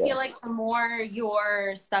 And I Yeah. feel like the more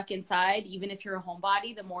you're stuck inside, even if you're a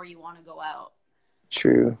homebody, the more you want to go out.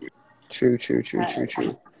 True. I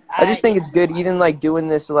just I think it's good, even like doing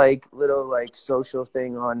this like little like social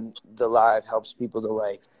thing on the live helps people to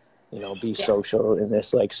like, be social in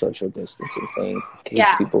this like social distancing thing. Keeps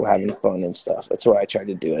Yeah. people having fun and stuff. That's why I try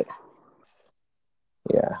to do it.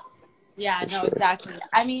 Yeah. Yeah, For no, sure. exactly.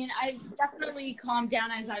 I mean, I've definitely calmed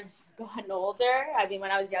down as I've gotten older. I mean,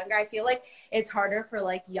 when I was younger, I feel like it's harder for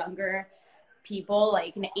like younger people,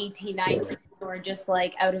 like 18, 19, who are just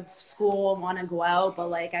like out of school and want to go out. But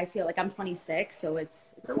like, I feel like I'm 26, so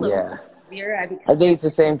it's a little Yeah. easier. I think it's the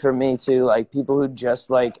same for me too. Like people who just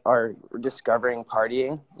like are discovering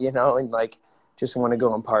partying, and like just want to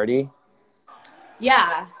go and party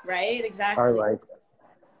Yeah, right, exactly. are like,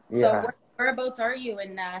 yeah. So whereabouts are you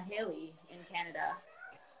in Haley in Canada?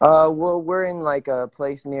 Well, we're in like a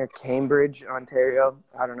place near Cambridge, Ontario.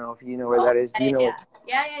 I don't know if you know where that is. Do you know?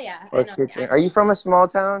 Yeah. Or Kitchener? Are you from a small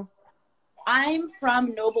town? I'm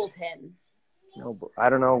from Nobleton. No, I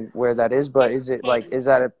don't know where that is, but is it like, is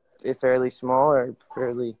that a fairly small or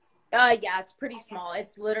fairly? Yeah, it's pretty small.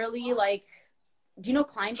 It's literally like, do you know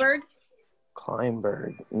Kleinburg?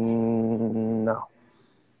 Kleinburg? No.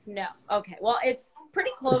 No. Okay. Well, it's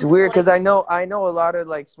pretty close. It's weird to, because I know a lot of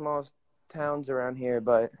like small towns around here,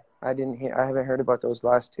 but I haven't heard about those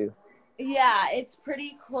last two. Yeah, it's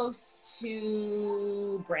pretty close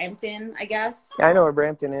to Brampton, I guess. Yeah, I know where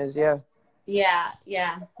Brampton is. Yeah. Yeah.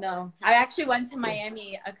 No, I actually went to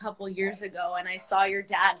Miami a couple years ago, and I saw your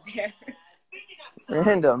dad there.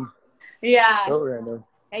 Random. Yeah. So random.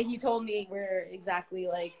 And he told me where exactly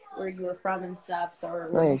like where you were from and stuff. So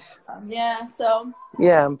Nice. Yeah. So.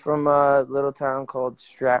 Yeah, I'm from a little town called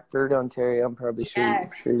Stratford, Ontario. I'm probably sure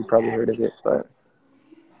you probably heard of it, but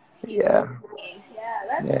yeah. Yeah,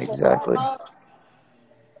 that's cool. Exactly. Well,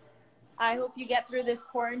 I hope you get through this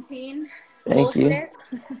quarantine. Thank you.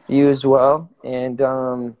 You as well. And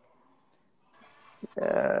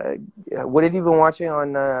what have you been watching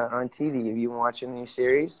on TV? Have you been watching any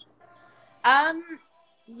series?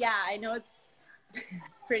 Yeah, I know it's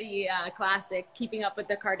pretty classic. Keeping Up with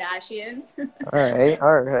the Kardashians.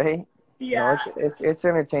 All right. Yeah. No, it's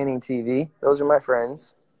entertaining TV. Those are my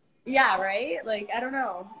friends. Yeah, right? Like, I don't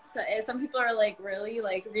know. So, some people are like, really?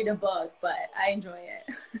 Like, read a book, but I enjoy it.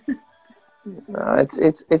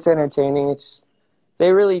 It's entertaining.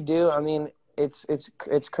 They really do. I mean, it's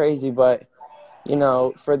crazy, but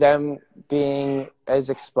for them being as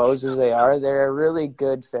exposed as they are, they're a really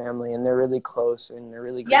good family and they're really close and they're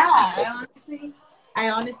really good people. I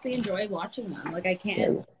honestly enjoy watching them. Like, I can't.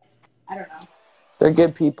 Yeah. I don't know. They're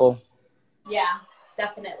good people. Yeah,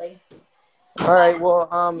 definitely. All right, well,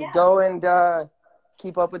 go and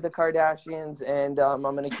keep up with the Kardashians, and I'm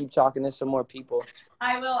gonna keep talking to some more people.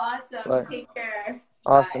 I will. Awesome. But, take care.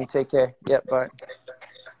 Awesome. Bye. Take care. Yep. Bye.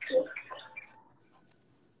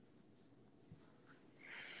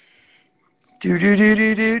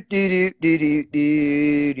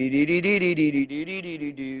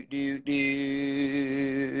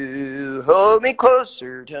 Hold me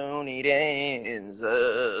closer, Tony Danza.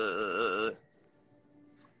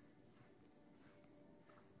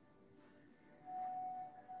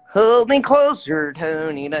 Hold me closer,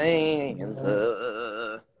 Tony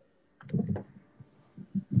Danza.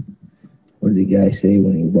 does the guy say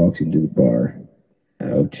when he walks into the bar?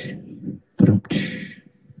 Ouch.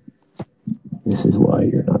 This is why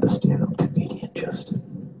you're not a stand-up comedian,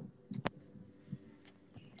 Justin.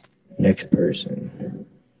 Next person.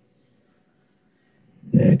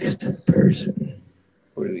 Next person.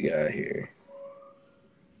 What do we got here?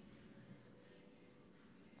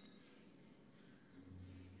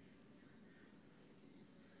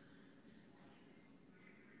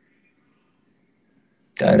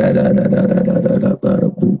 Da da da da da da da da da da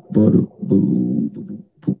boo boo boo boo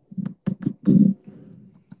boo.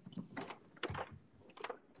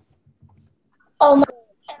 Oh my.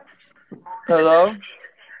 Hello?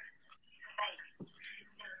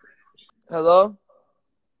 Hello?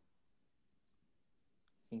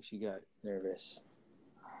 I think she got nervous.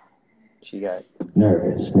 She got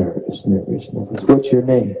nervous. What's your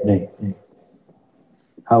name? Name.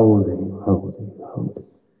 How old are you?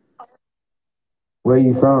 Where are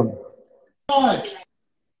you from?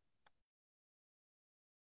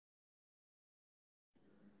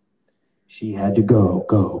 She had to go.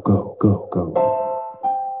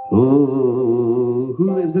 Oh,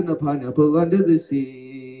 who lives in a pineapple under the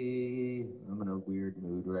sea? I'm in a weird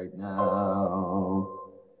mood right now.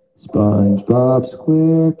 SpongeBob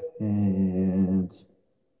SquarePants.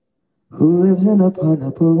 Who lives in a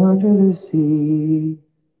pineapple under the sea?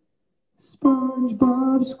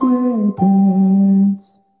 SpongeBob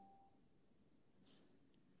SquarePants.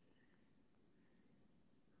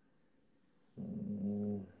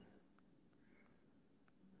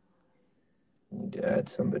 Need to add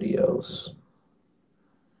somebody else.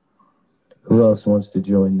 Who else wants to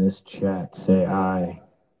join this chat? Say aye.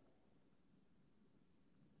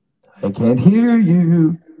 I can't hear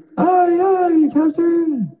you. Aye,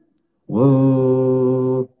 Captain.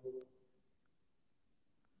 Whoa.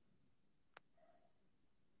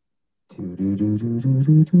 Okay,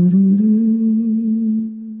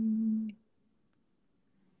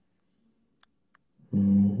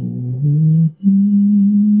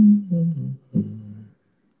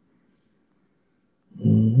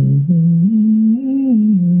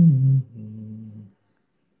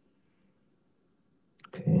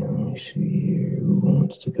 let me see here. Who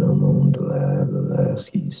wants to come on to the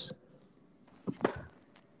Laskies?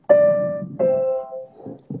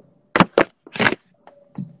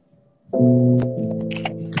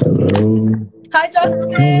 Hello. Hi,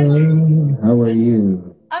 Justin. Hello. How are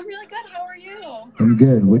you? I'm really good. How are you? I'm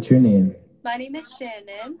good. What's your name? My name is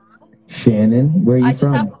Shannon. Shannon? Where are you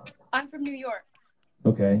from? I'm from New York.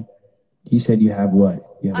 Okay. You said you have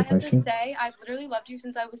what? You have I a question? have to say, I've literally loved you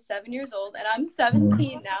since I was 7 years old, and I'm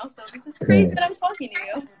 17 now, so this is crazy that I'm talking to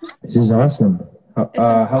you. This is awesome.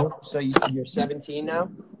 so you said you're 17 now?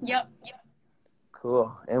 Yep.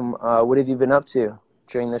 Cool. And what have you been up to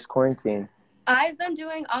during this quarantine? I've been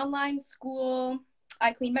doing online school.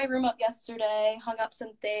 I cleaned my room up yesterday, hung up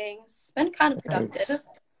some things. Been kind of productive.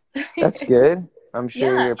 Nice. That's good. I'm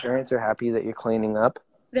sure Yeah. your parents are happy that you're cleaning up.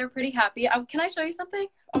 They're pretty happy. Can I show you something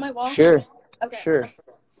on my wall? Sure. Okay. Sure.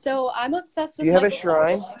 So I'm obsessed with. Do you have a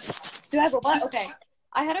shrine? Do I have a what? Okay.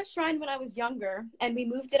 I had a shrine when I was younger, and we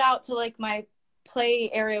moved it out to like my play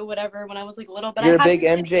area, whatever, when I was like little. But You're a big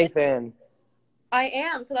MJ fan. I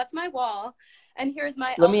am. So that's my wall, and here's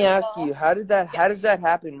my. Let me ask you, how does that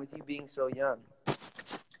happen with you being so young?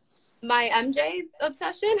 My MJ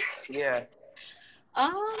obsession? Yeah.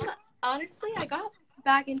 Honestly, I got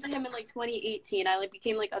back into him in like 2018. I like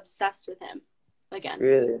became like obsessed with him again.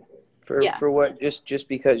 Really? For what? Just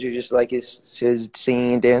because you just like his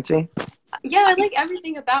singing and dancing? Yeah, I like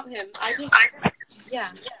everything about him.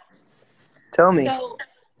 Yeah. Tell me.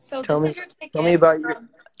 So this is your ticket. Tell me about your.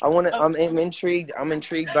 I'm intrigued. I'm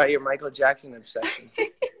intrigued by your Michael Jackson obsession.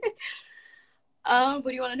 What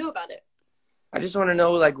do you want to know about it? I just want to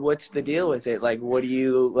know, like, what's the deal with it? Like, what do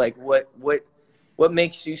you like? What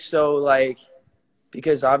makes you so like?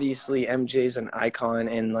 Because obviously MJ's an icon,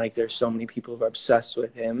 and like, there's so many people who are obsessed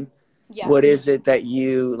with him. Yeah. What is it that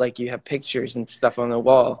you like? You have pictures and stuff on the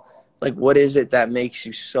wall. Like, what is it that makes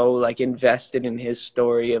you so like invested in his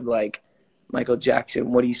story of like Michael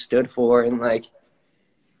Jackson, what he stood for, and like,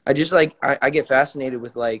 I just like I get fascinated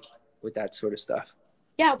with that sort of stuff.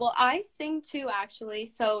 Yeah, well, I sing too, actually.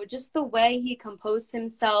 So just the way he composed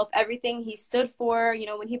himself, everything he stood for, you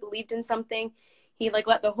know, when he believed in something, he like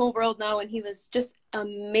let the whole world know, and he was just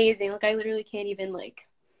amazing. Like, I literally can't even like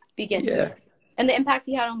begin to explain. And the impact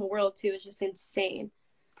he had on the world too is just insane.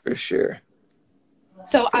 For sure.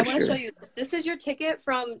 So I want to show you this. This is your ticket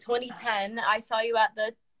from 2010. I saw you at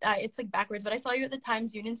the it's like backwards, but I saw you at the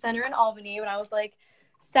Times Union Center in Albany when I was like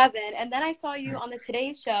 7, and then I saw you on the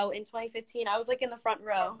Today Show in 2015. I was like in the front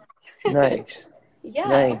row. Nice. Yeah.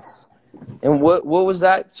 Nice. And what was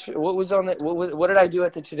that? What was on the what did I do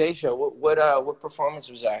at the Today Show? What performance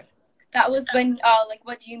was that? That was when like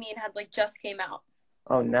What Do You Mean had like just came out.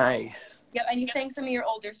 Oh, nice. Yep, and you sang some of your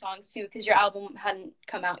older songs too because your album hadn't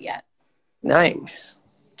come out yet. Nice.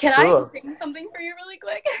 Can Cool. I sing something for you really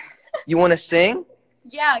quick? You want to sing?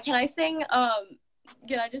 Yeah, can I sing?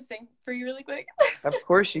 Can I just sing for you really quick? Of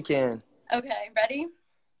course you can. Okay, ready?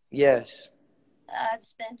 Yes. I'd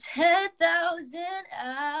spend 10,000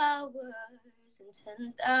 hours and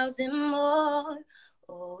 10,000 more.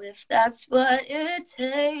 Oh, if that's what it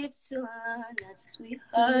takes to learn that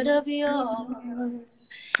sweetheart of yours.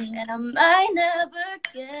 And I might never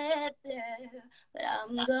get there, but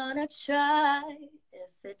I'm gonna try. If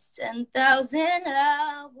it's 10,000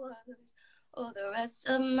 hours or the rest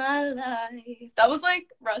of my life. That was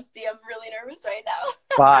like rusty. I'm really nervous right now.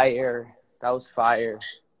 Fire. That was fire.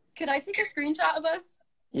 Could I take a screenshot of us?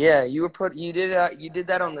 Yeah, you did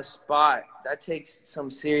that on the spot. That takes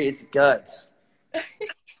some serious guts.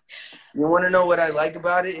 You want to know what I like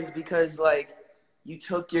about it is because like you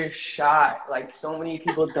took your shot. Like so many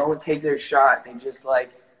people don't take their shot. They just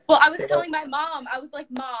like. Well, I was telling my mom. I was like,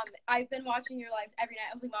 Mom, I've been watching your lives every night.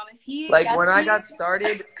 I was like, Mom, if he like when I got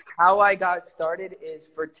started, how I got started is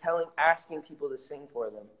for asking people to sing for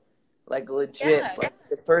them. Like legit. Yeah. Like,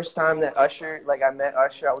 the first time that I met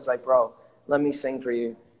Usher, I was like, bro, let me sing for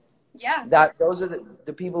you. Yeah. Those are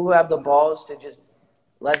the people who have the balls to just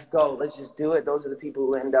let's go, let's just do it. Those are the people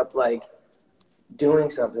who end up like doing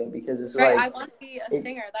something because it's right, like I want to be a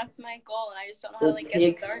singer. That's my goal, and I just don't know how to like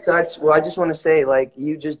get started. Well, I just want to say like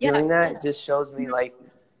you just doing that just shows me like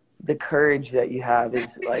the courage that you have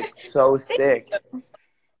is like so sick.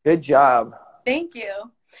 Good job. Thank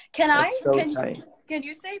you. Can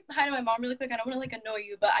you say hi to my mom really quick? I don't want to like annoy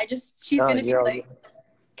you, but she's gonna be like,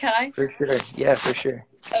 can I? For sure. Yeah, for sure.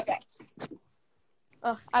 Okay.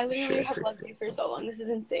 Oh, I literally have loved you for so long. This is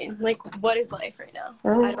insane. Like, what is life right now?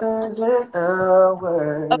 Okay,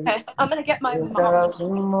 I'm gonna get my mom.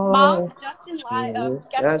 Mom, Justin,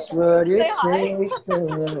 that's what it takes to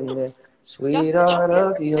learn it. Sweetheart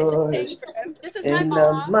of yours. This is my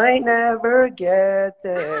mom. I might never get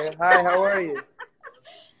there. Hi, how are you?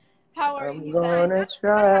 How are you? I'm gonna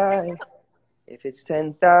try. If it's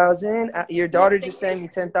 10,000, your daughter just sang me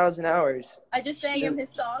 10,000 hours. I just sang him his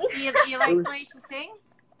song. Do you like the way she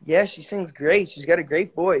sings? Yeah, she sings great. She's got a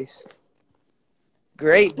great voice.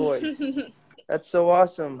 Great voice. That's so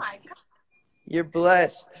awesome. Oh my God. You're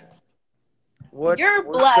blessed. You're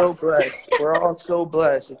we're blessed. So blessed. We're all so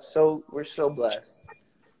blessed. We're so blessed.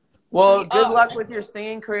 Well, good luck with your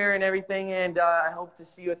singing career and everything, and I hope to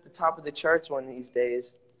see you at the top of the charts one of these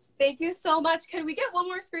days. Thank you so much. Can we get one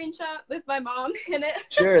more screenshot with my mom in it?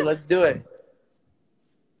 Sure, let's do it.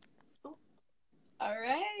 All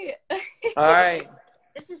right. All right.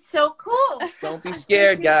 This is so cool. Don't be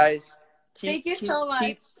scared, guys. Thank you so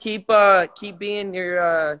much. Keep being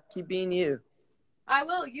you. I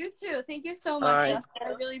will. You too. Thank you so much, right. Justin. I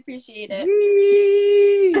really appreciate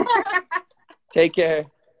it. Take care.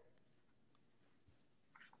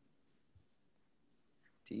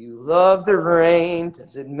 Do you love the rain?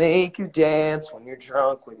 Does it make you dance when you're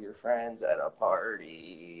drunk with your friends at a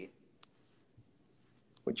party?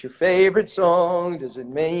 What's your favorite song? Does it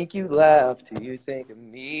make you laugh? Do you think of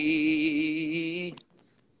me?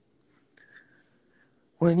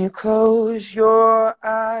 When you close your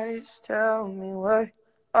eyes, tell me what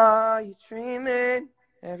are you dreaming?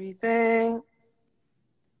 Everything.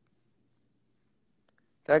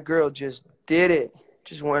 That girl just did it.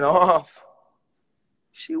 Just went off.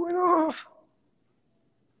 She went off.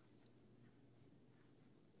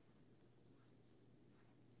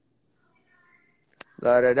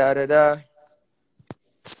 La da da da da.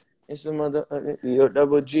 It's the mother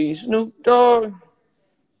double G Snoop Dogg.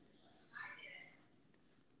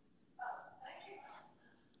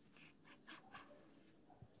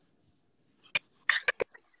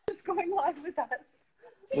 Just going live with us.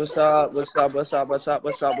 What's up? What's up? What's up? What's up?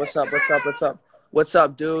 What's up? What's up? What's up? What's up? What's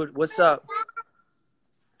up, dude? What's up?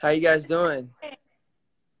 How you guys doing?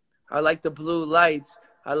 I like the blue lights.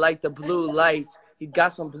 I like the blue lights. You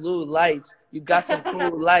got some blue lights. You got some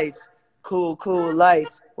cool lights. Cool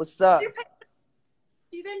lights. What's up?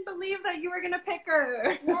 You didn't believe that you were going to pick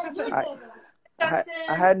her. No, you didn't.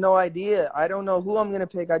 I had no idea. I don't know who I'm going to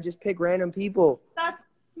pick. I just pick random people. That's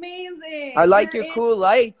amazing. I like your cool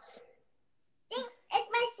lights. It's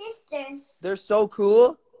my sister's. They're so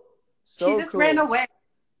cool. She just ran away.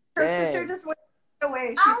 Her sister just went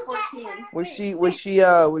away. She's 14.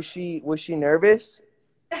 Was she nervous?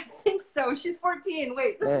 I think so. She's 14.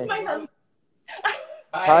 Wait, this is my husband.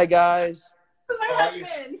 Hi guys. This is my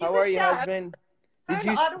husband. How are you, husband? Did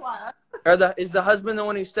in you? Ottawa. Is the husband the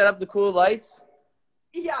one who set up the cool lights?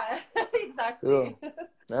 Yeah, exactly. Cool.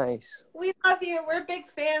 Nice. We love you. We're big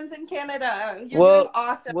fans in Canada. You're doing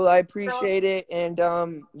awesome. Well, I appreciate it, and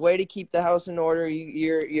way to keep the house in order.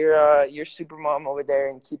 You're super mom over there,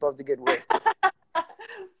 and keep up the good work.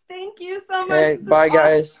 Thank you so much. Okay, bye,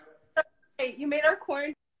 guys. Hey, you made our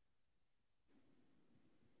quarantine.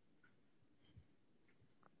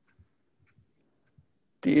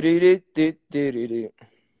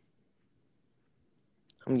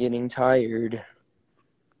 I'm getting tired.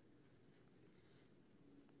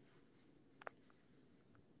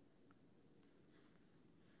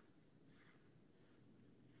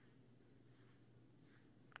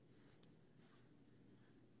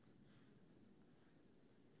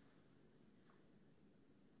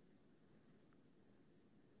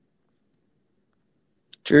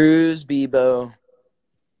 JustinBieber.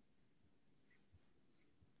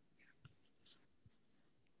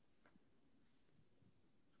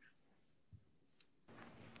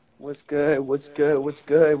 What's good? What's good? What's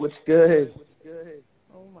good? What's good?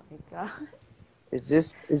 Oh my god. Is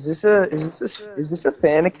this a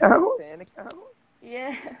fan account?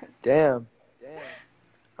 Yeah. Damn.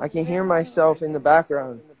 I can hear myself in the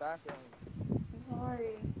background. I'm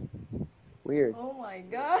sorry. Weird. Oh my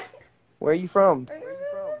god. Where are you from? I don't know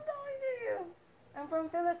what I'm talking to you. I'm from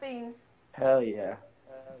Philippines. Hell yeah.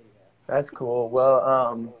 That's cool. Well,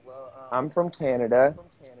 I'm from Canada,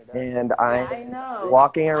 and I'm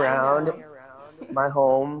walking around my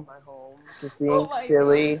home, just being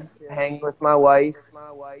silly, hanging with my wife,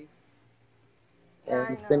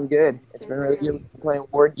 and it's been good. It's been really good. We've been playing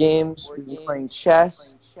board games. We've been playing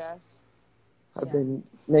chess. I've been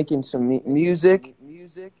making some music.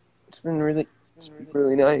 It's been really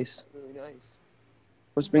nice.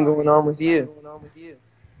 What's been going on with you?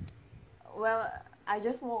 Well, I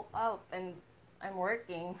just woke up and I'm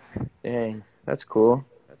working. Dang, that's cool.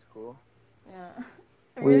 Yeah.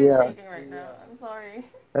 I'm really shaking right now. I'm sorry.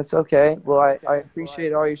 That's okay. Well, I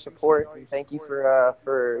appreciate all your support. And thank you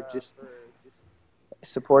for just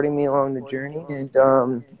supporting me along the journey. And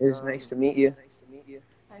it was nice to meet you.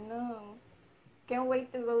 I know. Can't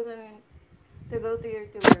wait to go to your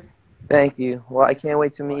tour. Thank you. Well, I can't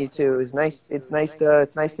wait to meet you too. It's nice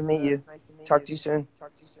to meet you. Talk to you soon.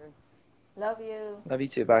 Love you. Love you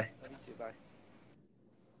too. Bye.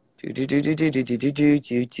 Do.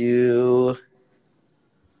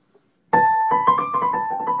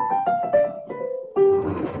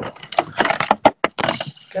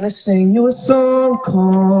 Gonna sing you a song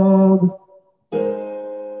called I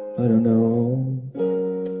don't know.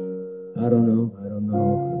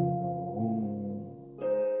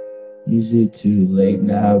 Is it too late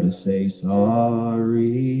now to say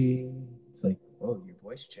sorry? It's like, whoa, your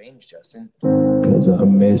voice changed, Justin. 'Cause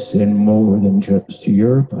I'm missing more than just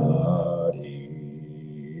your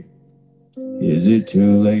body. Is it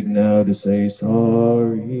too late now to say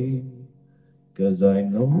sorry? 'Cause I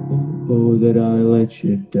know that I let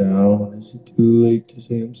you down. Is it too late to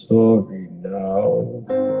say I'm sorry now?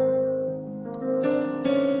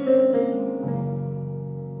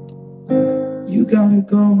 You gotta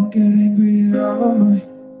go and get angry at all my.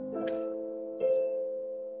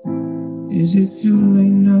 Is it too late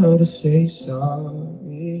now to say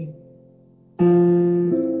sorry?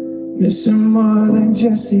 Missing more than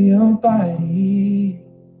just your body.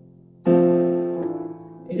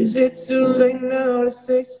 Is it too late now to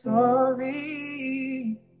say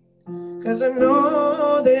sorry? 'Cause I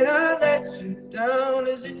know that I let you down.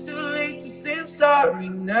 Is it too late to say I'm sorry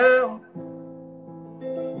now?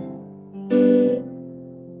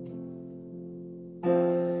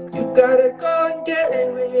 You gotta go and get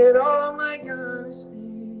angry at all my honesty.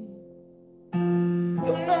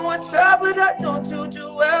 You know I try, but I don't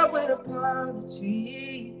do well with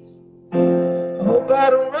apologies. I hope I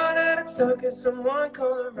don't run out of time. Can someone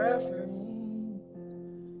call a referee?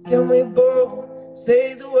 Can we both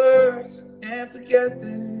say the words and forget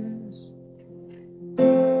this?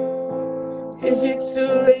 Is it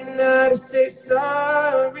too late now to say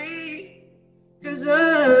sorry? 'Cause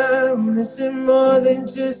I'm missing more than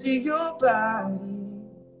just your body.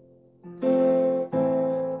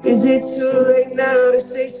 Is it too late now to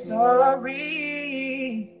say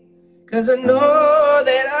sorry? 'Cause I know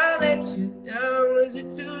that I let you down. Is it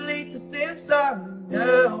too late to say I'm sorry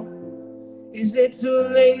now? Is it too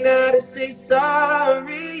late now to say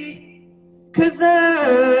sorry? 'Cause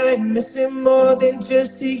I'm missing more than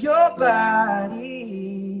just your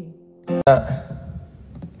body.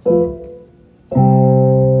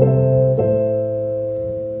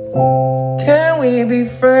 Can we be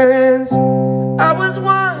friends? I was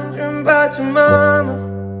wondering about your mama.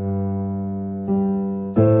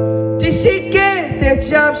 she get that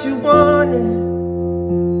job she wanted?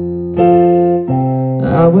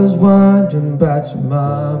 I was wondering about your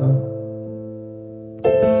mama.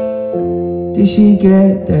 Did she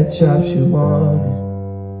get that job she wanted?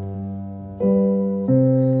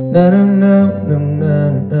 No, no, no, no, no,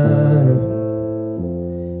 no,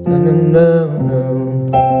 no, no, no, no.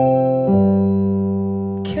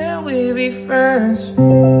 Can we be friends?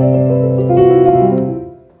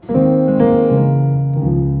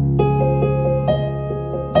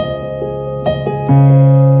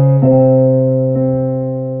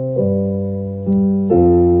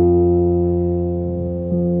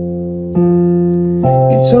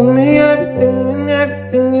 You told me everything and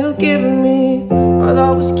everything you've given me, I'll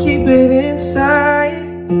always keep it inside.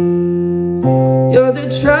 You're the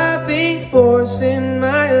driving force in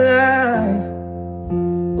my life.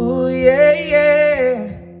 Ooh, yeah, yeah.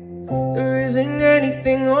 There isn't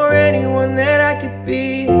anything or anyone that I could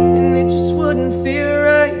be, and it just wouldn't feel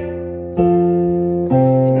right.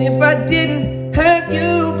 And if I didn't have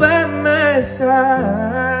you by my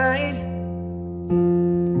side,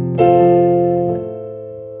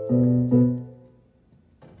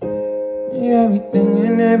 everything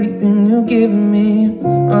and everything you've given me,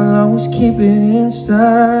 I'll always keep it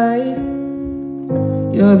inside.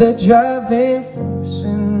 You're the driving force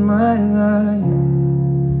in my life.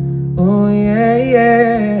 Oh yeah,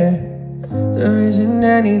 yeah. There isn't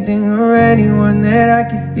anything or anyone that I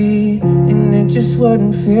could be, and it just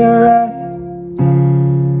wouldn't feel right.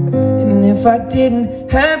 And if I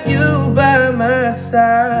didn't have you by my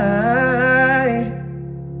side,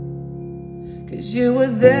 'cause you were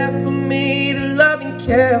there for me, to love and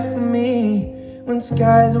care for me when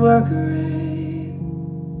skies were gray.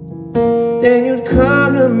 Then you'd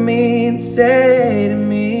come to me and say to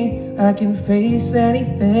me, I can face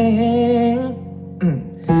anything.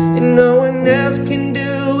 And no one else can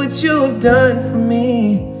do what you have done for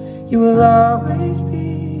me. You will always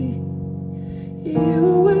be, you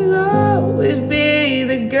will always be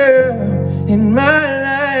the girl in my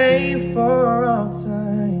life for all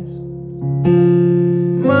times.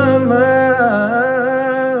 Mama,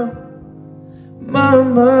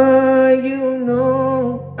 mama, you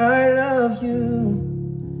know I love you.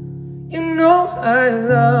 You know I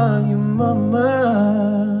love you, mama.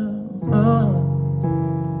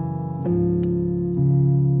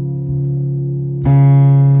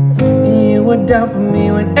 You were down for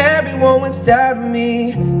me when everyone was doubting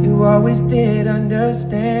me. You always did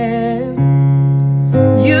understand.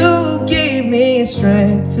 You gave me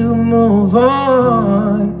strength to move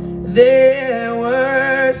on. There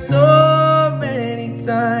were so many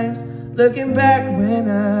times looking back when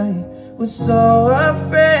I was so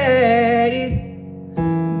afraid.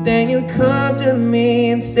 Then you come to me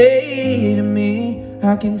and say to me,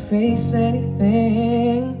 I can face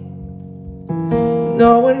anything.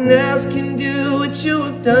 No one else can do what you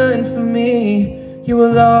have done for me. You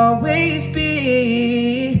will always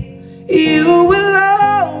be, you will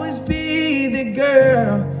always be the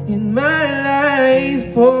girl in my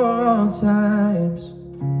life for all times.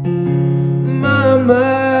 Mama,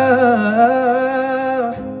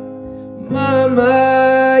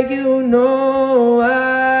 mama, you know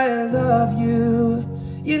I love you.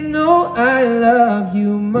 You know I love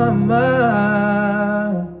you, mama.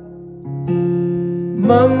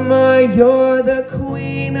 Mama, you're the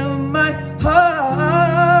queen of my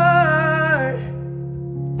heart.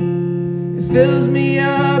 It fills me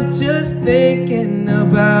up just thinking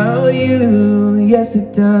about you. Yes,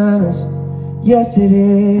 it does. Yes, it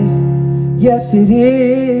is. Yes, it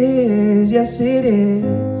is. Yes, it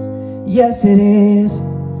is. Yes, it is.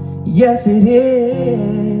 Yes, it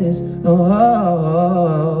is.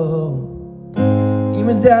 Oh. You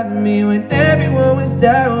was doubting me when everyone was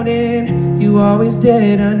doubting. You always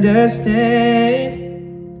did understand.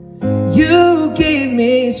 You gave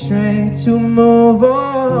me strength to move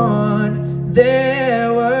on.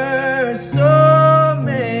 There were so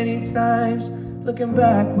many times looking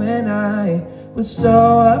back when I was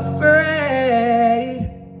so afraid.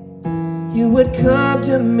 You would come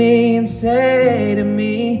to me and say to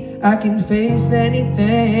me, I can face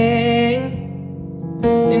anything.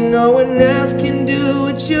 And no one else can do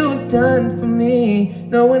what you have done for me.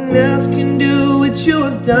 No one else can do what you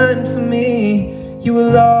have done for me. You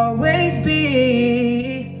will always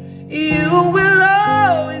be, you will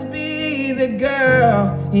always be the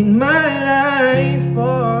girl in my life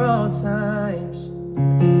for all times.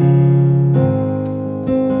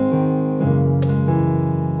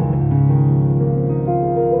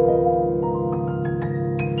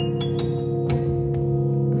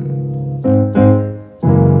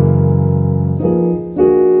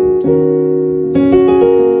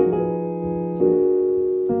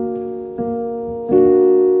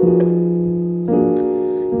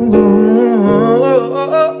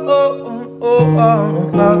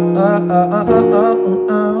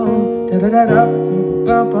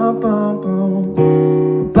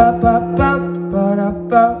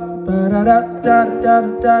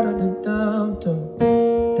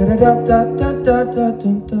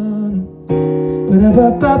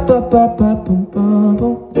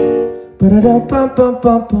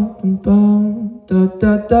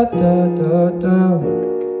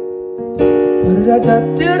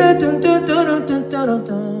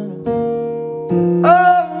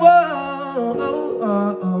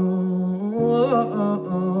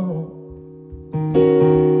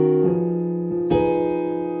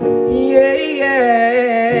 Yeah,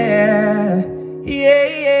 yeah, yeah,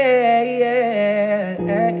 yeah, yeah,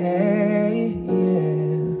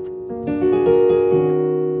 yeah.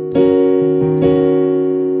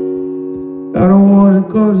 I don't wanna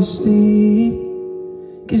go to sleep,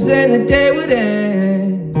 'cause then the day would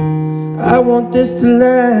end. I want this to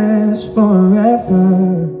last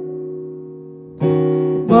forever.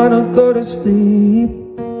 Wanna go to sleep,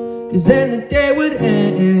 'cause then the day would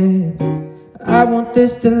end. I want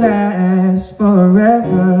this to last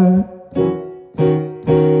forever.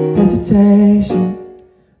 Hesitation,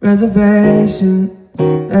 reservation,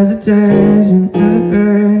 hesitation,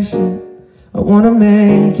 reservation. I wanna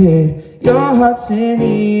make it. Your heart's in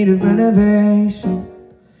need of renovation.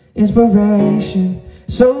 Inspiration,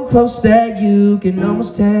 so close that you can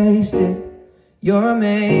almost taste it. You're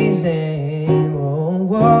amazing, whoa,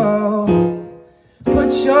 whoa. Put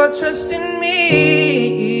your trust in me,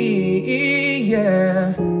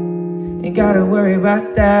 yeah. Ain't gotta worry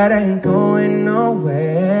about that, I ain't going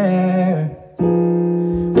nowhere.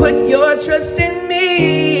 Put your trust in me,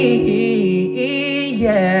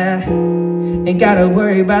 yeah. Ain't gotta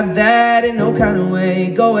worry about that in no kind of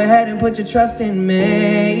way. Go ahead and put your trust in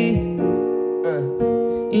me.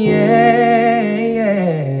 Yeah,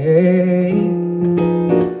 yeah.